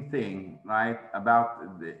same thing, right,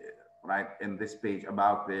 about the, right, in this page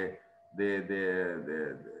about the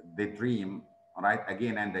dream, right,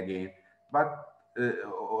 again and again. But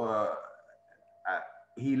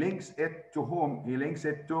he links it to whom? He links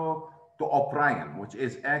it to O'Brien, which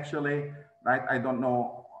is actually, right, I don't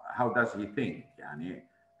know how does he think. Yani,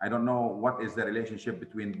 I don't know what is the relationship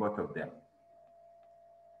between both of them.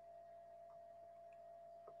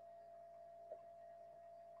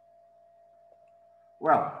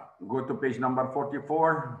 Well, go to page number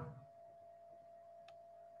 44.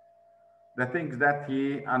 The things that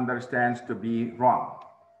he understands to be wrong.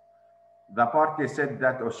 The party said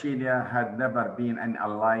that Oceania had never been in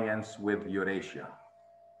alliance with Eurasia.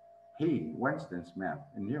 He, Winston Smith,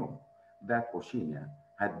 knew that Oceania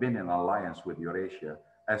had been in alliance with Eurasia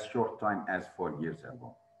as short time as 4 years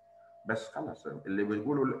ago. بس خلص اللي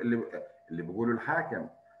بيقولوا الحاكم,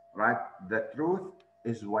 right? The truth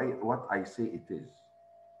is what I say it is.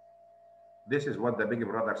 This is what the big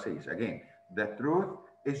brother says. Again, the truth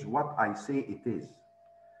is what I say it is.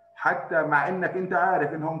 حتى مع انك انت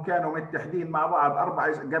عارف انهم كانوا متحدين مع بعض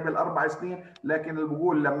قبل 4 سنين، لكن اللي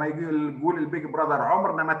بقول لما يقول البيج براذر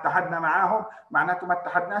عمرنا ما اتحدنا معاهم، معناته ما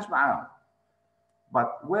اتحدناش معاهم.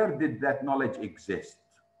 But where did that knowledge exist?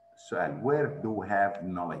 السؤال, where do we have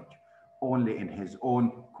knowledge? Only in his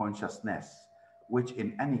own consciousness, which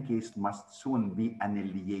in any case must soon be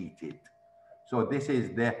annihilated. So this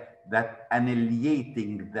is that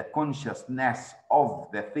annihilating the consciousness of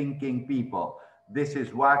the thinking people. This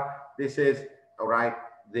is what, this is, right,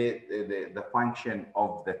 the function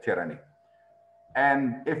of the tyranny.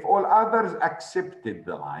 And if all others accepted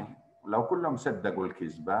the lie, لو كلهم صدقوا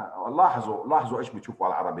الكذبة، لاحظوا ايش بتشوفوا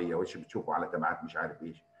على العربية وايش بتشوفوا على تبعات مش عارف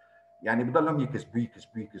ايش. يعني بضلهم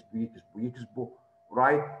يكذبوا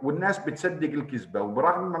right؟ والناس بتصدق الكذبة،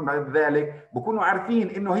 وبرغم من ذلك بكونوا عارفين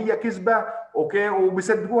انه هي كذبة، اوكي،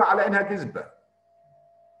 وبيصدقوها على انها كذبة.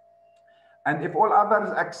 And if all others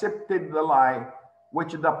accepted the lie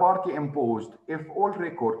which the party imposed, if all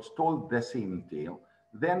records told the same tale,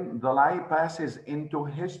 then the lie passes into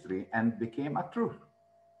history and became a truth.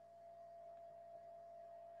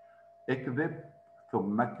 اكذب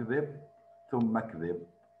ثم اكذب ثم اكذب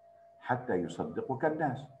حتى يصدقك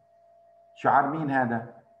الناس. شعار مين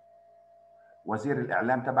هذا؟ وزير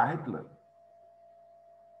الإعلام تبع هتلر.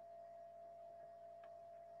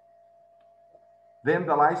 Then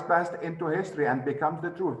the lies passed into history and becomes the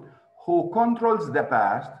truth. Who controls the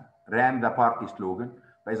past ran the party slogan.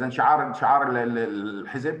 فإذا شعار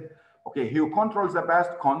الحزب. Okay, who controls the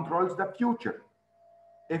past controls the future.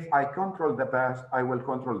 If I control the past, I will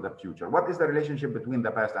control the future. What is the relationship between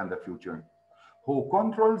the past and the future? Who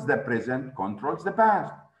controls the present controls the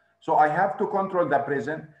past. So I have to control the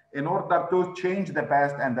present in order to change the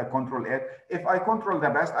past and to control it. If I control the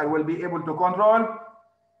past, I will be able to control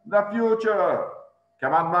the future.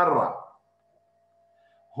 كمان مرة.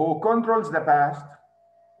 Who controls the past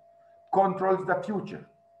controls the future.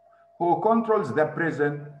 Who controls the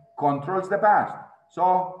present controls the past. So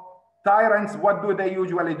tyrants, what do they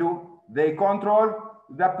usually do? They control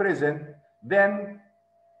the present, then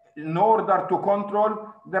in order to control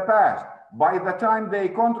the past. By the time they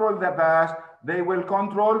control the past, they will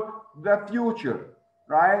control the future,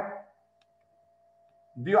 right?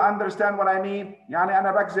 Do you understand what I mean? يعني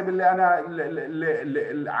أنا بكذب اللي أنا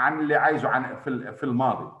عن اللي عايزه عن في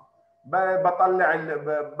الماضي. بطلع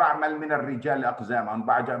بعمل من الرجال أقزاما،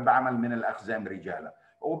 بعمل من الأقزام رجالا،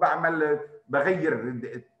 بغير،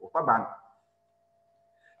 وطبعا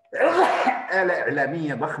آلة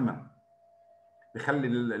إعلامية ضخمة بخلي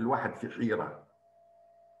الواحد في حيرة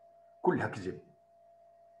كلها كذب.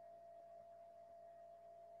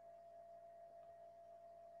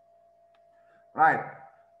 Right.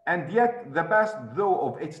 And yet the past, though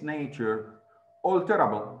of its nature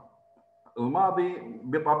alterable, الماضي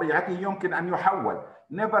بطبيعته يمكن أن يحول.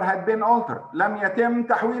 Never had been altered. لم يتم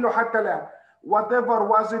تحويله حتى الآن. whatever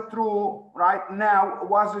was true right now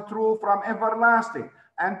was true from everlasting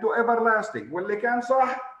and to everlasting. واللي كان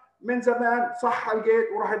صح من زمان صح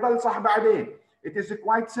لقيت وراح يضل صح بعدين. It is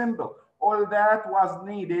quite simple. All that was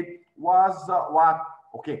needed was what?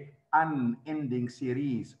 Okay, unending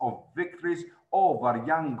series of victories over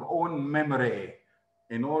young own memory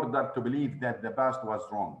in order to believe that the past was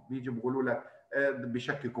wrong. بيجوا بيقولوا لك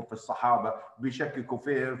بيشككوا في الصحابه، بيشككوا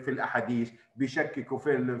في الاحاديث، بيشككوا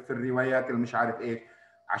في الروايات اللي مش عارف ايش.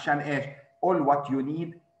 عشان ايش؟ All what you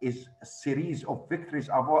need is a series of victories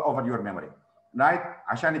over your memory. Right?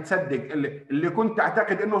 عشان تصدق اللي كنت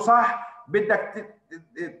تعتقد انه صح بدك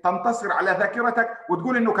تنتصر على ذاكرتك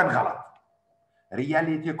وتقول انه كان غلط.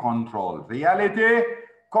 Reality control. Reality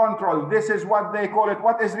control. This is what they call it.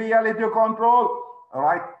 What is reality control?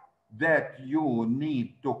 Right? That you need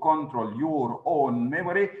to control your own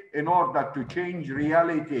memory in order to change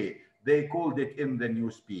reality. They called it in the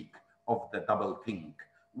newspeak of the double think.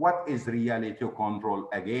 What is reality control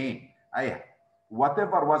again?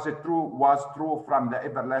 Whatever was true from the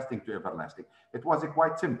everlasting to everlasting. It was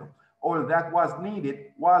quite simple. All that was needed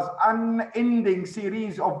was unending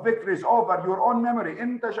series of victories over your own memory.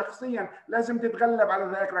 انت شخصيا لازم تتغلب على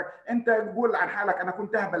ذاكرك. انت تقول عن حالك انا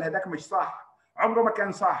كنت اهبل، هذاك مش صح، عمره ما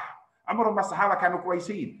كان صح، عمرهم ما الصحابه كانوا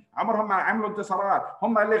كويسين، عمرهم ما عملوا انتصارات،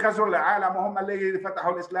 هم اللي غزوا العالم وهم اللي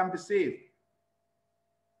فتحوا الاسلام بالسيف.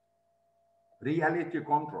 Reality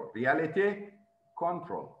control. Reality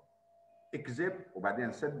control. اكذب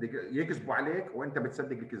وبعدين صدق، يكذبوا عليك وانت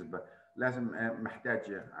بتصدق الكذبه. لازم محتاج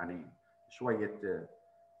يعني شويه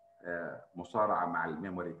مصارعه مع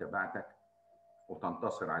الميموري تبعتك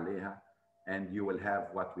وتنتصر عليها. And you will have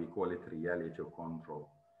what we call it reality control.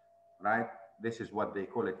 Right? This is what they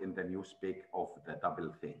call it in the newspeak of the double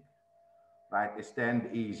thing. Right? Stand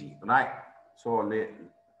easy. Right? So,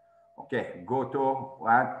 okay, go to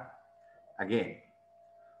what? Again.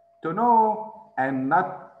 To know and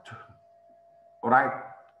not to, right?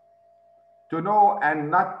 To know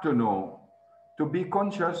and not to know. To be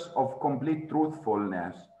conscious of complete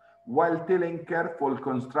truthfulness while telling careful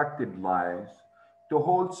constructed lies. To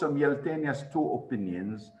hold simultaneous two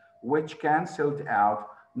opinions which cancelled out,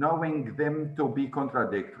 knowing them to be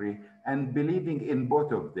contradictory and believing in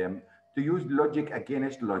both of them, to use logic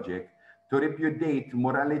against logic, to repudiate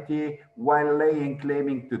morality while laying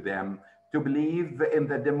claiming to them, to believe in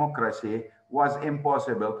the democracy was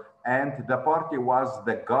impossible and the party was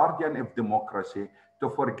the guardian of democracy, to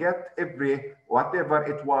forget whatever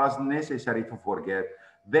it was necessary to forget,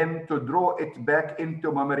 then to draw it back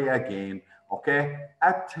into memory again, okay,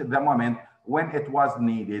 at the moment when it was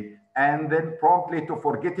needed, and then promptly to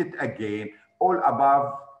forget it again, all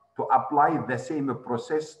above to apply the same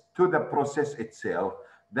process to the process itself.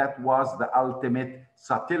 That was the ultimate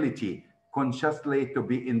subtlety, consciously to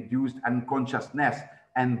be induced unconsciousness,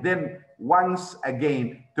 and then once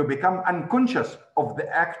again to become unconscious of the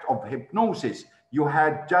act of hypnosis you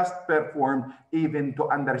had just performed, even to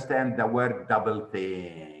understand the word double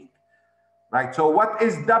think. Right, so what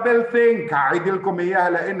is double think? أعيد لكم إياها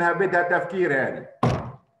لأنها بدها تفكير هذه.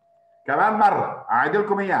 كمان مرة أعيد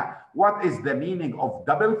لكم إياها. What is the meaning of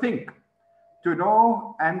double think? To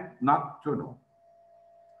know and not to know.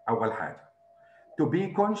 أول حاجة. To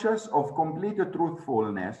be conscious of complete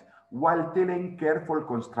truthfulness while telling careful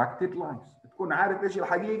constructed lies. تكون عارف إيش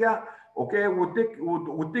الحقيقة، أوكي،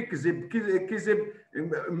 وتكذب كذب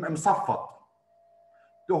مصفط.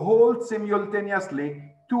 To hold simultaneously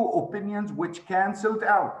two opinions which cancelled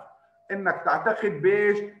out. انك تعتقد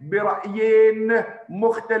بايش؟ برأيين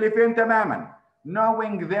مختلفين تماما.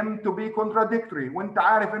 Knowing them to be contradictory. وانت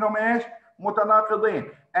عارف انهم ايش؟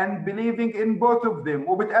 متناقضين. And believing in both of them.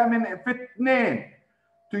 وبتآمن في اثنين.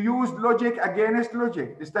 To use logic against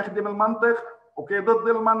logic. تستخدم المنطق اوكي ضد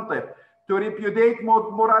المنطق. To repudiate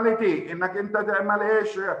morality. انك انت تعمل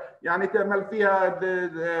ايش؟ يعني تعمل فيها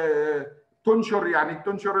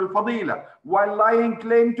تنشر الفضيلة while lying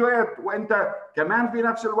claim to it. وانت كمان في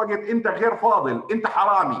نفس الوقت انت غير فاضل، انت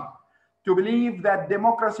حرامي. To believe that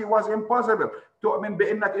democracy was impossible. تؤمن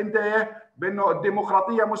بانك انت بانه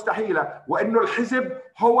الديمقراطية مستحيلة وانه الحزب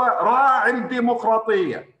هو راعي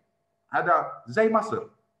الديمقراطية. هذا زي مصر،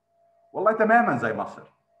 والله تماما زي مصر.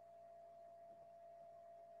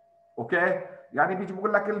 اوكي، يعني بيجي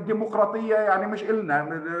بقول لك الديمقراطيه يعني مش إلنا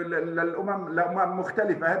الامم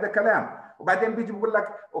مختلفه، هذا كلام. وبعدين بيجي بقول لك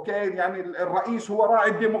اوكي يعني الرئيس هو راعي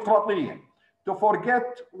الديمقراطيه. To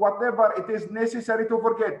forget whatever it is necessary to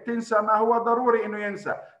forget. تنسى ما هو ضروري انه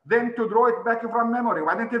ينسى. Then to draw it back from memory.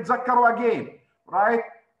 وبعدين تتذكره again. Right?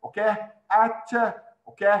 Okay? At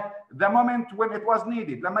okay the moment when it was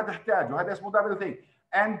needed. لما تحتاجه. هذا اسمه double think.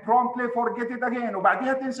 and promptly forget it again.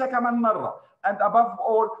 وبعديها تنسى كمان مرة. And above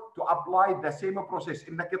all to apply the same process.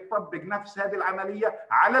 إنك تطبق نفس هذه العملية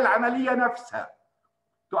على العملية نفسها.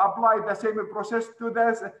 To apply the same process to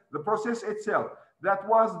the process itself. That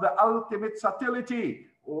was the ultimate subtlety.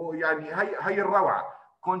 ويعني هي الروعة.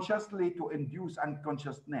 Consciously to induce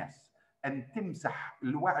unconsciousness. أن تمسح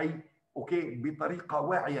الوعي أوكي بطريقة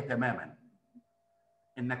واعية تماما.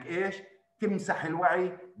 إنك إيش؟ تمسح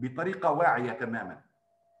الوعي بطريقة واعية تماما.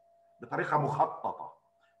 بطريقة مخططة.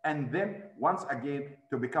 And then once again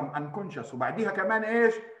to become unconscious. وبعديها كمان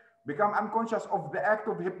إيش؟ become unconscious of the act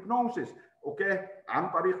of hypnosis. أوكي؟ عن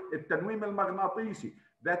طريق التنويم المغناطيسي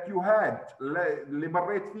that you had اللي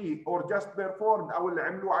مريت فيه or just performed أو اللي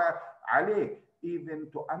عملوا عليه. Even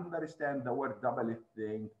to understand the word double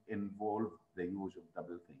think involve the use of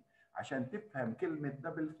double think. عشان تفهم كلمة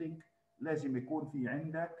double think لازم يكون في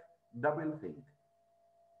عندك double think.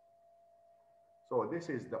 So this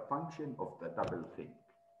is the function of the double think.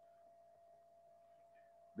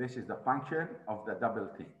 This is the function of the double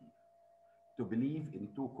think. To believe in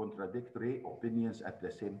two contradictory opinions at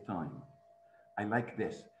the same time. I like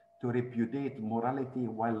this. To repudiate morality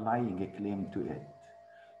while lying a claim to it.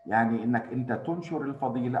 يعني انك انت تنشر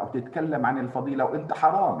الفضيلة او تتكلم عن الفضيلة وانت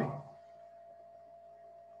حرامي.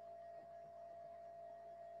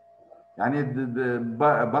 يعني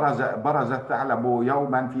برز الثعلب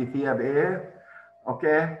يوما في ثياب ايه؟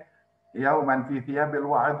 اوكي؟ يوما في ثياب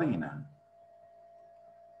الواعظين.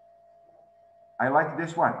 I like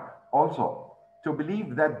this one. Also, to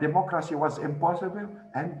believe that democracy was impossible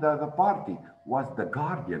and that the party was the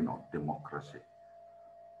guardian of democracy.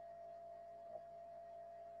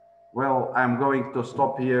 Well, I'm going to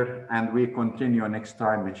stop here and we continue next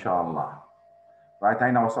time inshallah. Right,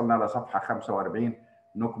 هنا وصلنا لصفحة 45.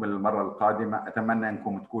 نكمل المرة القادمة. أتمنى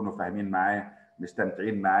أنكم تكونوا فاهمين معايا،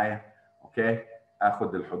 مستمتعين معايا. أوكي،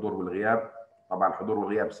 أخذ الحضور والغياب. طبعا الحضور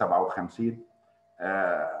والغياب 57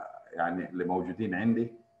 يعني اللي موجودين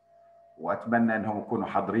عندي، وأتمنى أنهم يكونوا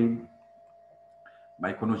حاضرين، ما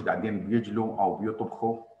يكونوش قاعدين بيجلوا أو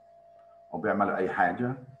بيطبخوا أو بيعملوا أي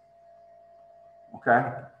حاجة.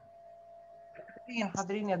 أوكي؟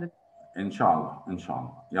 حاضرين يا دكتور. إن شاء الله إن شاء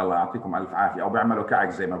الله. يلا يعطيكم ألف عافية، أو بيعملوا كعك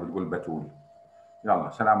زي ما بتقول بتول. يلا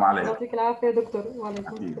سلام عليكم. يعطيك العافية يا دكتور.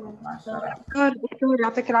 وعليكم السلام. مع السلامة. دكتور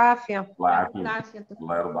يعطيك العافية. الله يعافيك.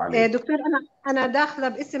 الله يرضى عليك. دكتور أنا داخلة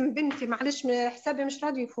باسم بنتي، معلش حسابي مش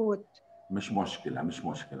راضي يفوت. مش مشكلة مش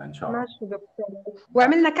مشكلة إن شاء الله. ماشي دكتور.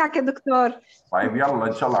 وعملنا كعكة دكتور. طيب يلا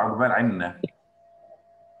إن شاء الله عقبال عنا.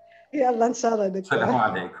 يلا إن شاء الله دكتور. السلام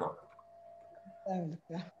عليكم. السلام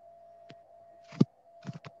عليكم.